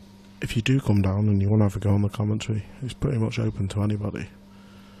 And if you do come down and you want to have a go on the commentary, it's pretty much open to anybody.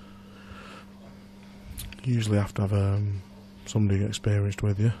 You usually have to have somebody experienced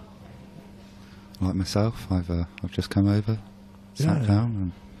with you. Like myself, I've just come over, sat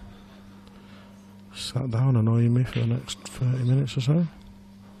down annoying me for the next 30 minutes or so.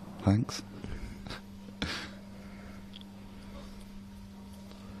 Thanks.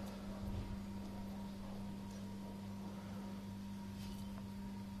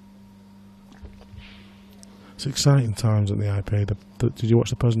 It's exciting times at the IPA. Did you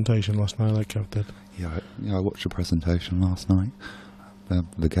watch the presentation last night like Kev did? Yeah, I watched the presentation last night.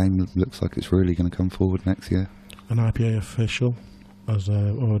 The game looks like it's really going to come forward next year. An IPA official has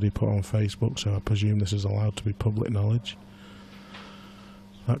already put on Facebook, so I presume this is allowed to be public knowledge,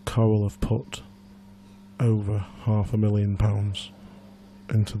 that Coral have put over £500,000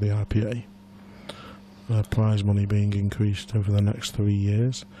 into the IPA. prize money being increased over the next 3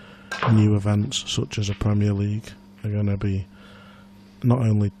 years. New events such as a Premier League are going to be not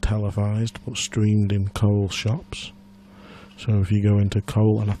only televised but streamed in Cole shops. So if you go into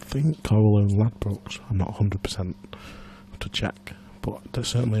Cole, and I think Cole owns Ladbrokes, I'm not 100% to check, but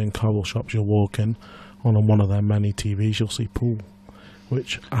certainly in Cole shops you'll walk in, on one of their many TVs you'll see pool,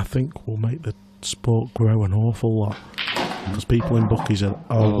 which I think will make the sport grow an awful lot. Because people in bookies are,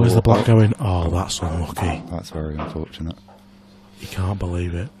 where's the black going? Oh, that's unlucky. That's very unfortunate. You can't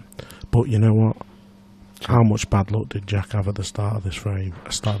believe it. But you know what? How much bad luck did Jack have at the start of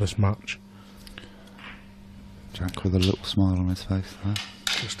this match? Jack with a little smile on his face there.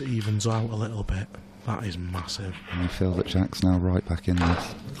 Just evens out a little bit. That is massive. And you feel that Jack's now right back in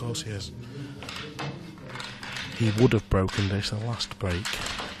this. Of course he is. He would have broken this the last break.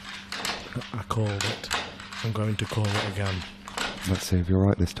 I called it. I'm going to call it again. Let's see if you're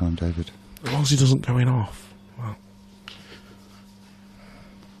right this time, David. As long as he doesn't go in off. Well,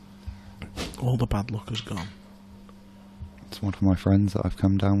 all the bad luck has gone. It's one of my friends that I've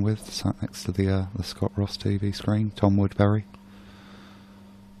come down with, sat next to the Scott Ross TV screen, Tom Woodbury.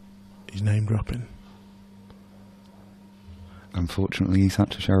 He's name dropping. Unfortunately, he's had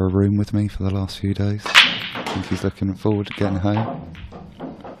to share a room with me for the last few days. I think he's looking forward to getting home.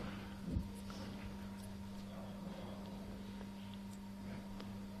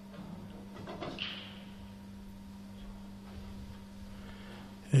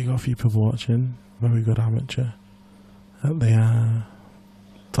 Here you go for you people watching. Very good amateur. At the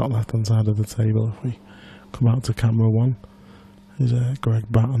top left hand side of the table, if we come out to camera 1, is Greg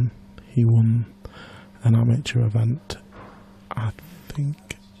Batten. He won an amateur event. I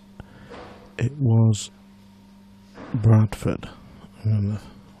think it was Bradford. I'm going to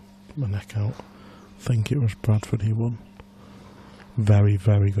put my neck out. I think it was Bradford he won. Very,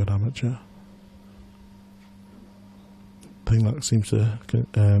 very good amateur. I think that seems to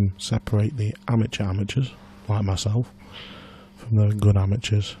separate the amateurs, like myself, from the good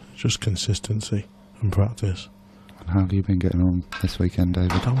amateurs. Just consistency and practice. And how have you been getting on this weekend,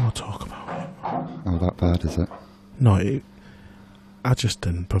 David? I don't want to talk about it. Oh, that bad, is it? No, I just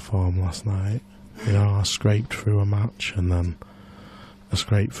didn't perform last night. You know, I scraped through a match and then I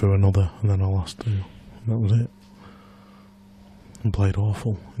scraped through another and then I lost 2. And that was it. And played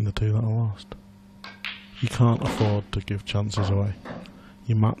awful in the 2 that I lost. You can't afford to give chances away.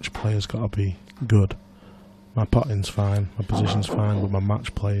 Your match player's got to be good. My putting's fine, my position's fine, but my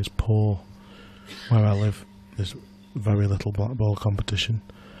match play is poor. Where I live, there's very little blackball competition.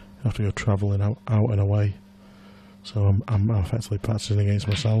 You have to go travelling out and away. So I'm effectively practicing against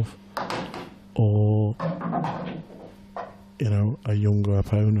myself. Or, you know, a younger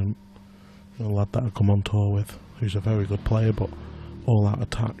opponent, a lad that I come on tour with, who's a very good player, but all out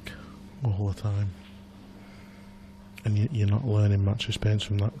attack all the time. And you're not learning match experience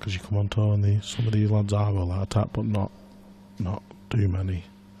from that because you come on tour and some of these lads are all out attack, but not too many.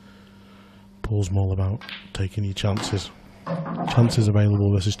 Pool's more about taking your chances. Chances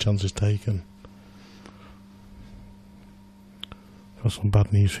available versus chances taken. Got some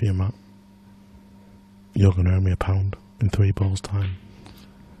bad news for you, Matt. You're going to owe me £1 in 3 balls' time.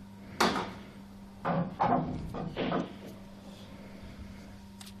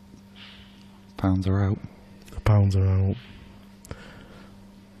 Pounds are out. The pounds are out.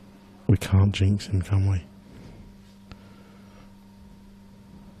 We can't jinx him, can we?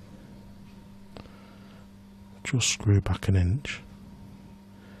 Just screw back an inch.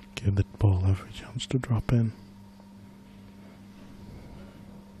 Give the ball every chance to drop in.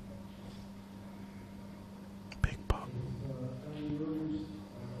 Big pot.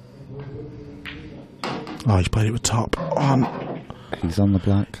 Oh, he's played it with top on. He's on the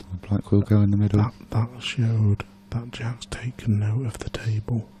black. The black will go in the middle. That showed that Jack's taken note of the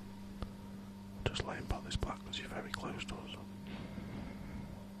table. Just let him pot this black because you're very close to us.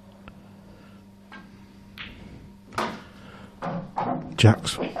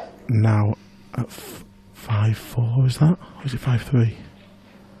 Jack's now at 5-4, is that? Or is it 5-3?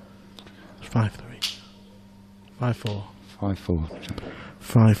 It's 5-3. 5-4. 5-4.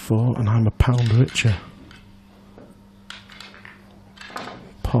 5-4, and I'm £1 richer.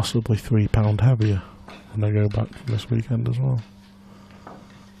 Possibly £3 heavier when I go back from this weekend as well.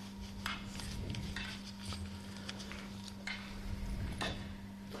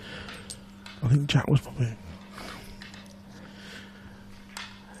 I think Jack was probably...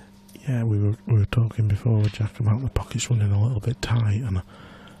 Yeah, we were talking before with Jack about the pockets running a little bit tight, and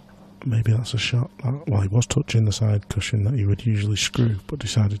maybe that's a shot that, well, he was touching the side cushion that he would usually screw, but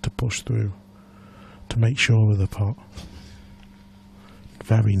decided to push through to make sure of the pot.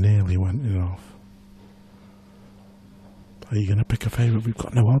 Very nearly went in off. Are you going to pick a favourite? We've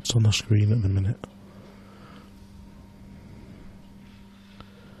got no odds on the screen at the minute.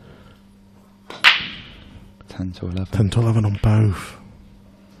 $10 to 11. 10 to 11 on both.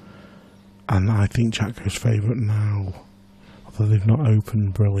 And I think Jack goes favourite now. Although they've not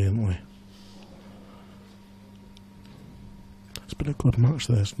opened brilliantly. It's been a good match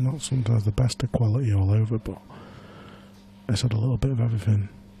this. Not sometimes the best of quality all over, but it's had a little bit of everything.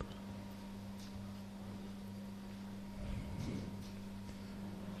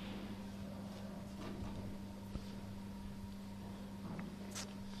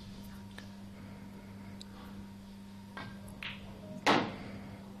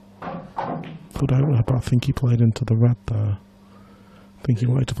 Good opener, but I think he played into the red there. I think he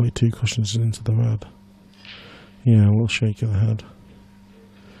wanted to play 2 cushions into the red. Yeah, a little shake of the head.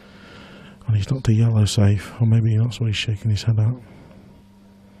 And he's not the yellow safe, or maybe that's what he's shaking his head at.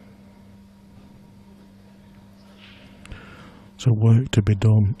 So work to be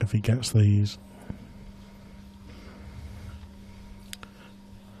done if he gets these.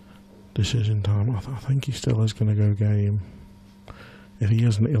 Decision time. I think he still is going to go game. If he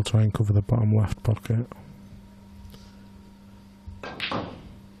isn't, he'll try and cover the bottom left pocket.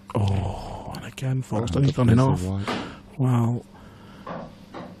 Oh, and again, Folkestone, he's gone in off. Well,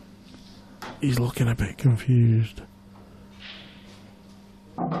 he's looking a bit confused.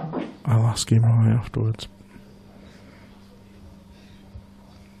 I'll ask him why afterwards.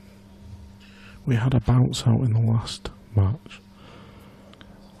 We had a bounce out in the last match.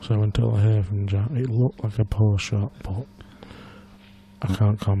 So until I hear from Jack, it looked like a poor shot, but I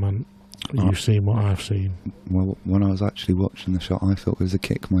can't comment. You've seen what I've seen. Well, when I was actually watching the shot, I thought it was a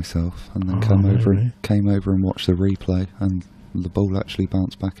kick myself, and then came over and watched the replay, and the ball actually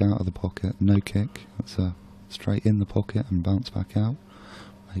bounced back out of the pocket. No kick. It's straight in the pocket and bounced back out.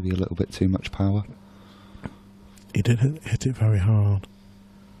 Maybe a little bit too much power. He did hit it very hard.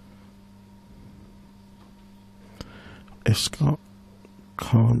 If Scott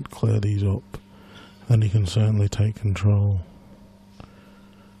can't clear these up, then he can certainly take control.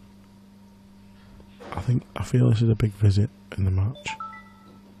 I feel this is a big visit in the match.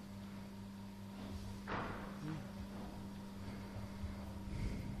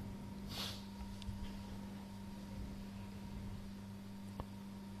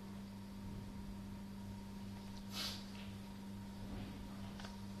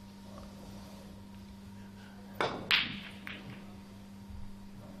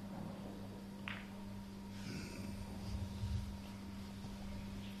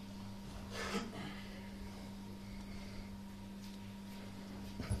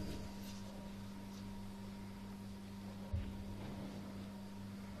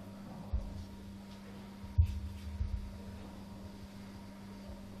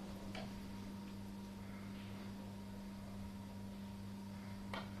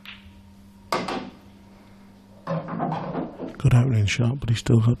 Good opening shot, but he's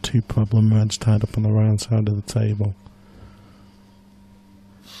still got 2 problem reds tied up on the round side of the table.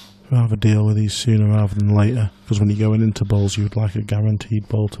 Rather deal with these sooner rather than later, because when you're going into balls you would like a guaranteed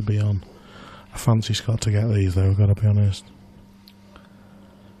ball to be on. I fancy Scott to get these though, I've got to be honest.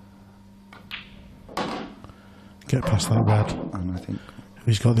 Get past that red. And I think if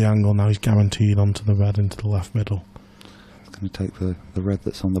he's got the angle now, he's guaranteed onto the red into the left middle. It's going to take the red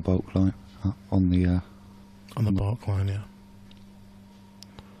that's on the bulk line, on the bulk line, yeah.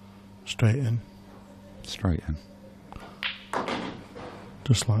 Straight in. Straight in.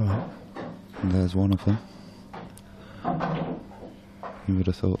 Just like that. And there's one of them. You would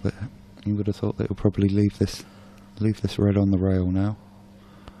have thought that he'll probably leave this red on the rail now,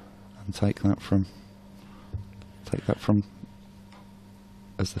 and take that from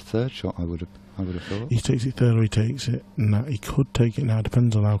as the third shot. I would have thought. He takes it third or he takes it now. He could take it now,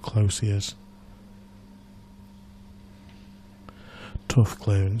 depends on how close he is. Tough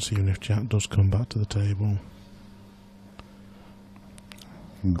clearance even if Jack does come back to the table.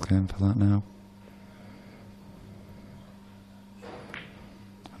 I'm going for that now.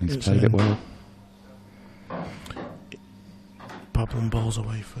 And he's played it well. Problem balls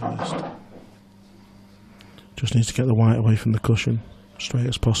away first. Just needs to get the white away from the cushion. Straight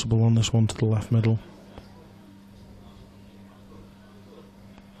as possible on this one to the left middle.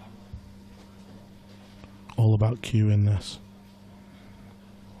 All about cueing this.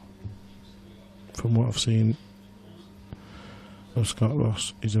 From what I've seen of Scott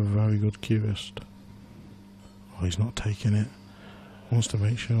Ross, he's a very good cueist. Oh, he's not taking it. Wants to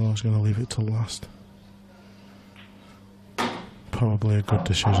make sure I was going to leave it till last. Probably a good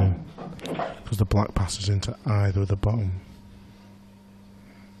decision, because the black passes into either of the bottom.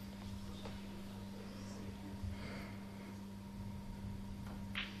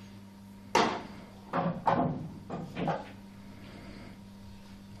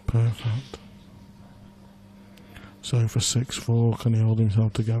 perfect. So for 6-4, can he hold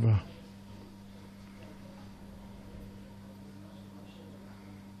himself together?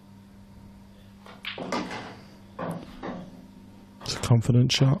 It's a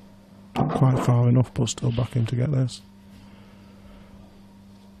confident shot. Not quite far enough, but still back him to get this.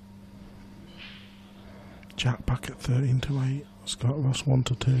 Jack back at 13-8. Scott Ross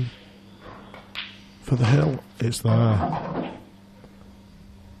 1-2. For the hill, it's there.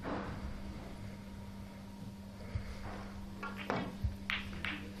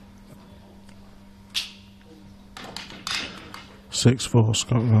 Six 4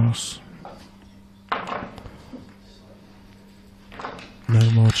 Scott Ross. No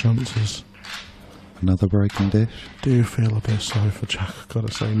more chances. Another breaking dish. Do you feel a bit sorry for Jack? I've got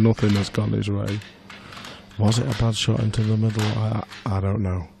to say, nothing has gone his way. Was it a bad shot into the middle? I don't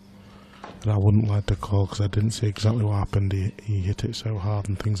know. But I wouldn't like to call because I didn't see exactly what happened. He hit it so hard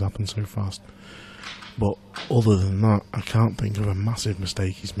and things happen so fast. But other than that, I can't think of a massive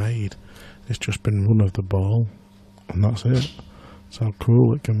mistake he's made. It's just been run of the ball, and that's it. That's how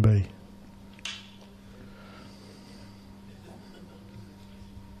cruel it can be.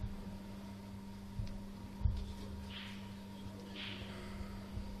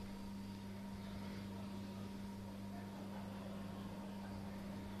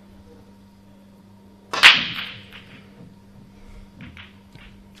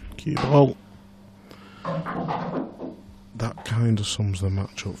 Cue ball. That kind of sums the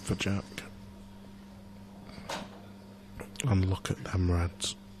match up for Jack. And look at them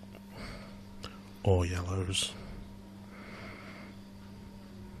reds. Or yellows.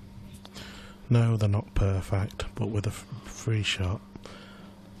 No, they're not perfect, but with a free shot,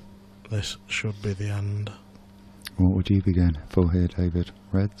 this should be the end. What would you be going for here, David?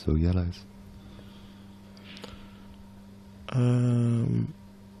 Reds or yellows?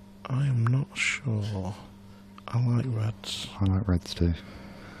 I am not sure. I like reds. I like reds too.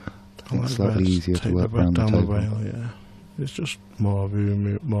 I like slightly reds. easier to Take work the red around the down the table. rail, yeah. It's just more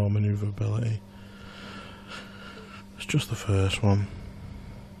manoeuvrability. It's just the first one.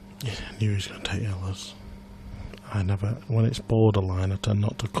 Yeah, I knew he was going to take yellows. I never, when it's borderline, I tend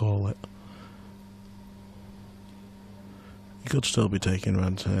not to call it. He could still be taking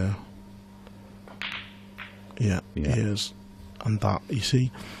reds here. Yeah, he is. And that, you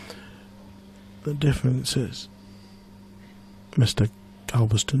see, the difference is Mr.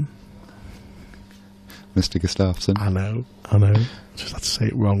 Galveston. Mr. Gustafsson. I know. Just had to say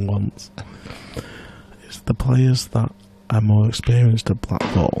it wrong once. It's the players that are more experienced at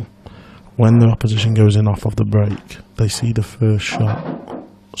Blackball. When the opposition goes in off of the break, they see the first shot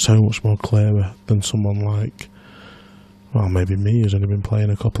so much more clearer than someone like, well, maybe me, who's only been playing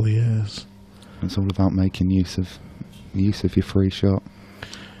a couple of years. It's all about making use of your free shot.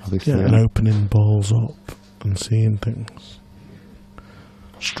 Obviously, yeah, and opening balls up and seeing things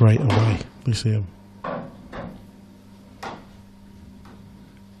straight away. We see them.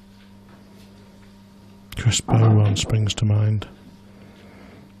 Chris Bowen springs to mind.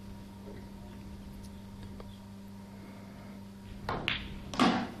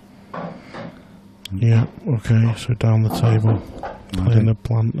 Yeah, okay, so down the table, playing the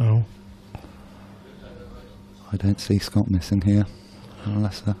plant now. I don't see Scott missing here,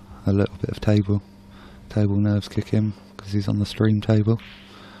 unless a little bit of table nerves kick him because he's on the stream table.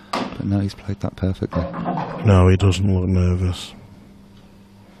 But no, he's played that perfectly. No, he doesn't look nervous.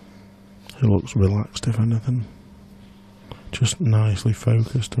 He looks relaxed, if anything. Just nicely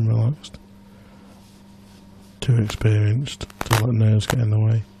focused and relaxed. Too experienced to let nerves get in the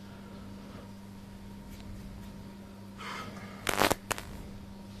way.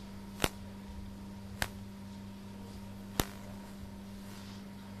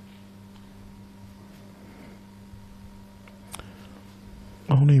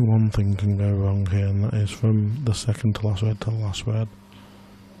 Only one thing can go wrong here, and that is from the second to last red to the last red.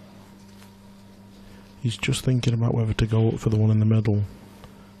 He's just thinking about whether to go up for the one in the middle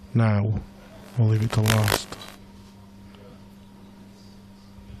now or leave it to last.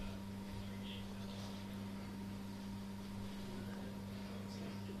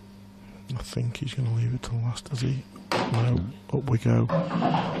 I think he's going to leave it to last, does he? No, up we go.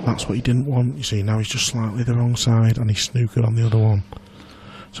 That's what he didn't want. You see, now he's just slightly the wrong side and he's snookered on the other one.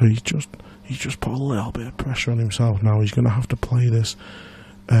 So he's just put a little bit of pressure on himself. Now he's going to have to play this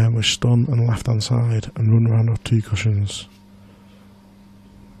with stun and left hand side and run around with two cushions.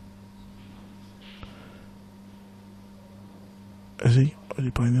 Is he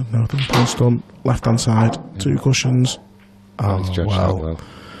playing the other? No, he's playing stun, left hand side, two cushions. Oh, he's judged that well.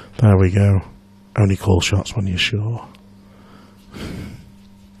 There we go. Only call shots when you're sure.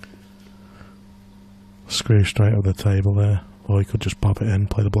 screw straight over the table there, or he could just pop it in,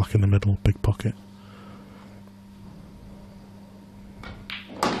 play the black in the middle, big pocket.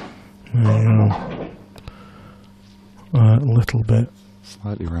 There you go. A little bit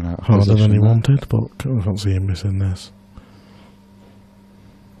Slightly ran out of harder position than he there. wanted, but I can't see him missing this.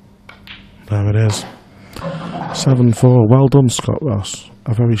 There it is. 7-4. Well done, Scott Ross.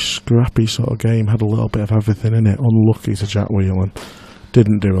 A very scrappy sort of game. Had a little bit of everything in it. Unlucky to Jack Whelan.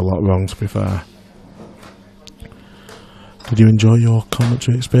 Didn't do a lot wrong, to be fair. Did you enjoy your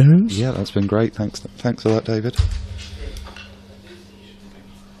commentary experience? Yeah, that's been great. Thanks for that, David.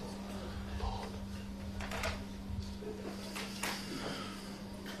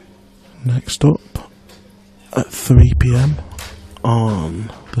 Next up, at 3 PM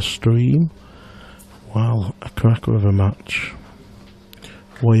on the stream, well, a cracker of a match.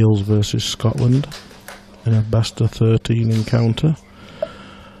 Wales versus Scotland in a best of 13 encounter.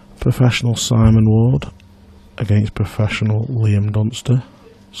 Professional Simon Ward against professional Liam Dunster,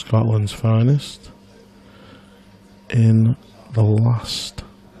 Scotland's finest. In the last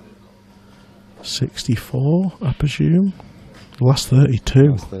 64, I presume? The last 32.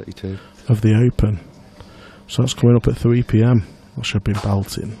 That's 32. Of the Open. So that's coming up at 3 PM. That should be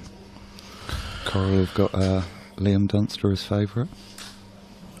belting. Coral have got Liam Dunster as favourite.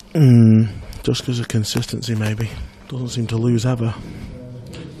 Just because of consistency, maybe. Doesn't seem to lose ever.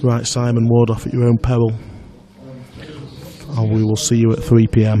 Right, Simon Ward, off at your own peril. And we will see you at 3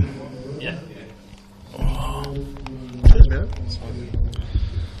 PM. Yeah. Cheers, man.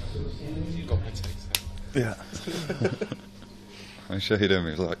 You've got my taste. Yeah. I showed him,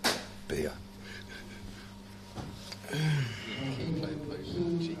 he was like, beer.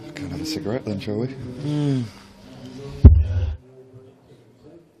 Can I have a cigarette then, shall we?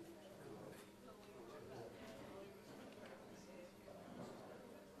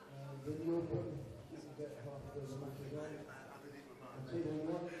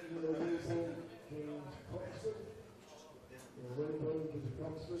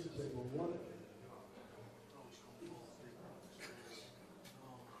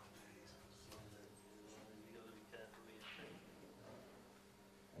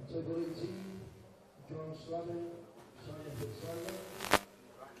 Table 18, John Slack.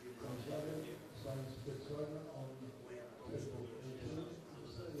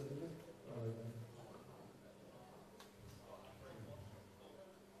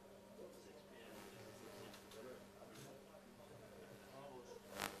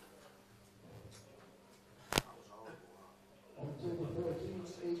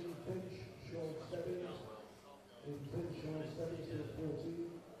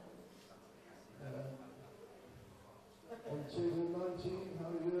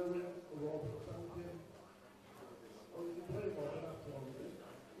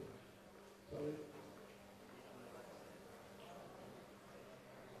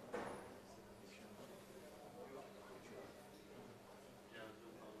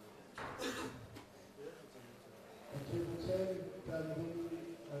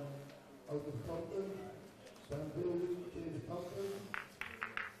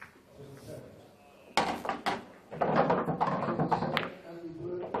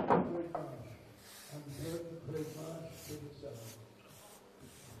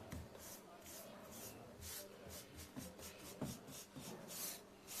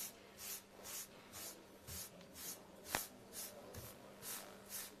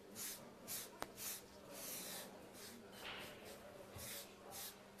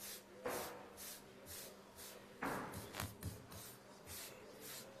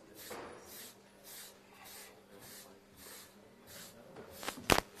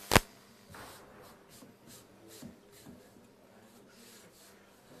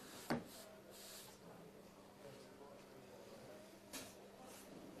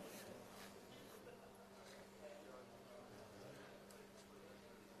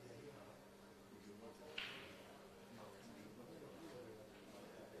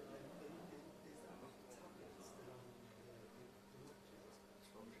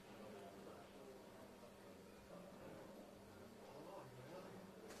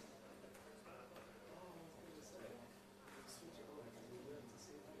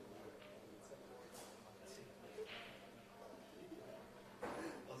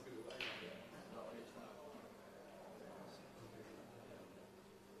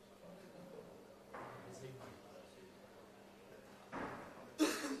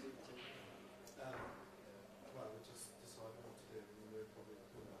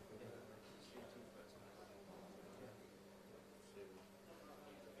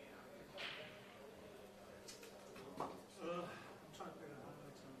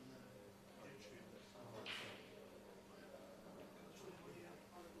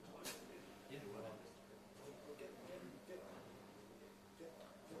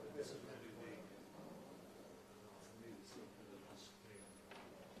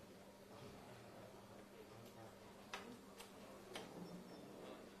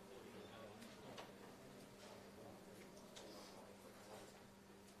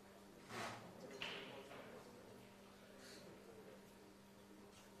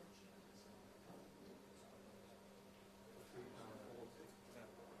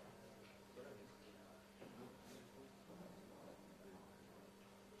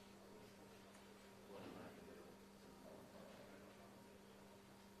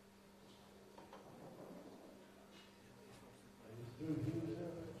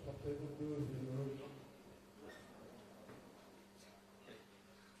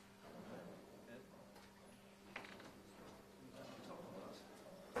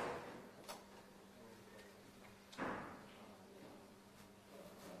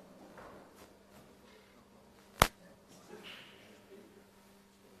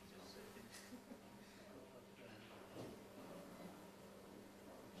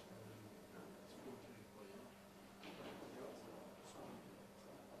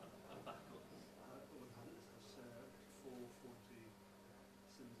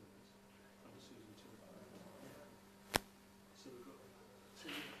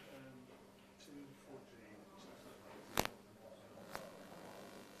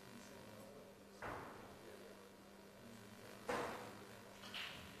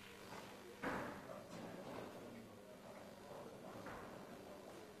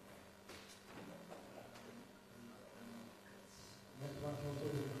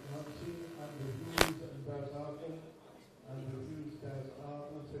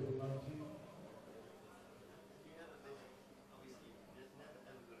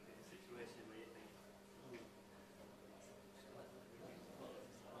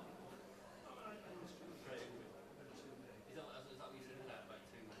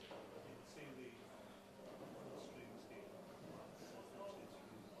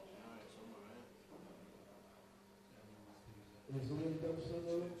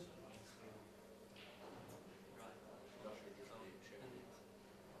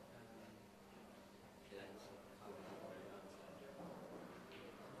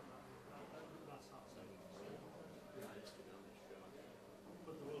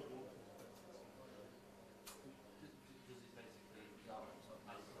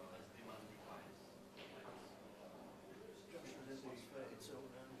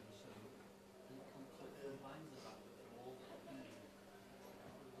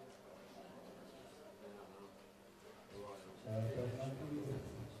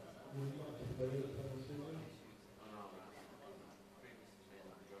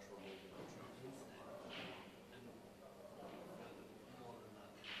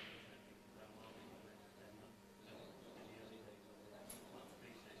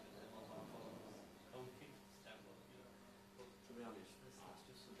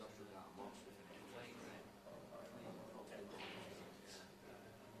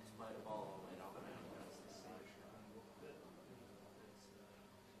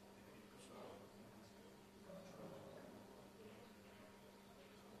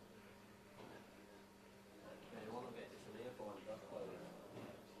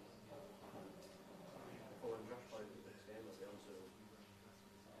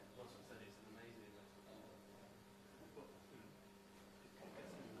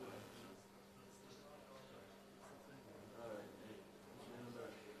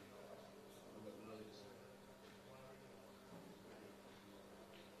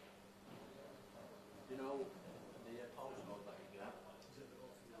 postcode that you get.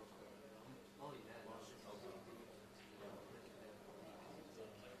 Oh yeah.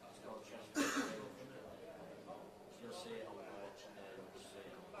 It's called Chester. You'll see it on the watch and then you'll see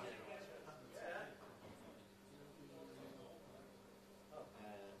it on the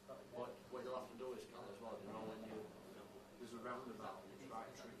what you'll have to do is Cal as well, you know, when there's a roundabout and it's right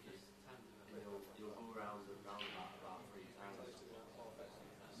tricky and you'll go around the roundabout about 3 times.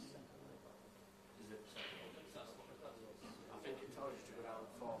 Is it second? I think it tells you to go down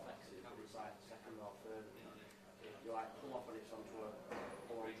 4 exits, but it's like second or third. You like pull off and it's onto a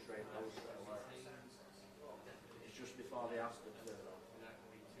long straight road straight away. It's just before the Aston turn off.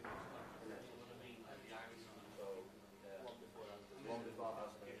 So, yeah. One before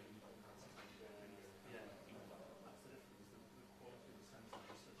Aston.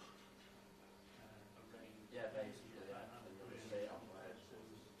 Yeah, basically, yeah. And you'll just stay on there.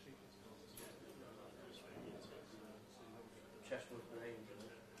 Chestwood Grange.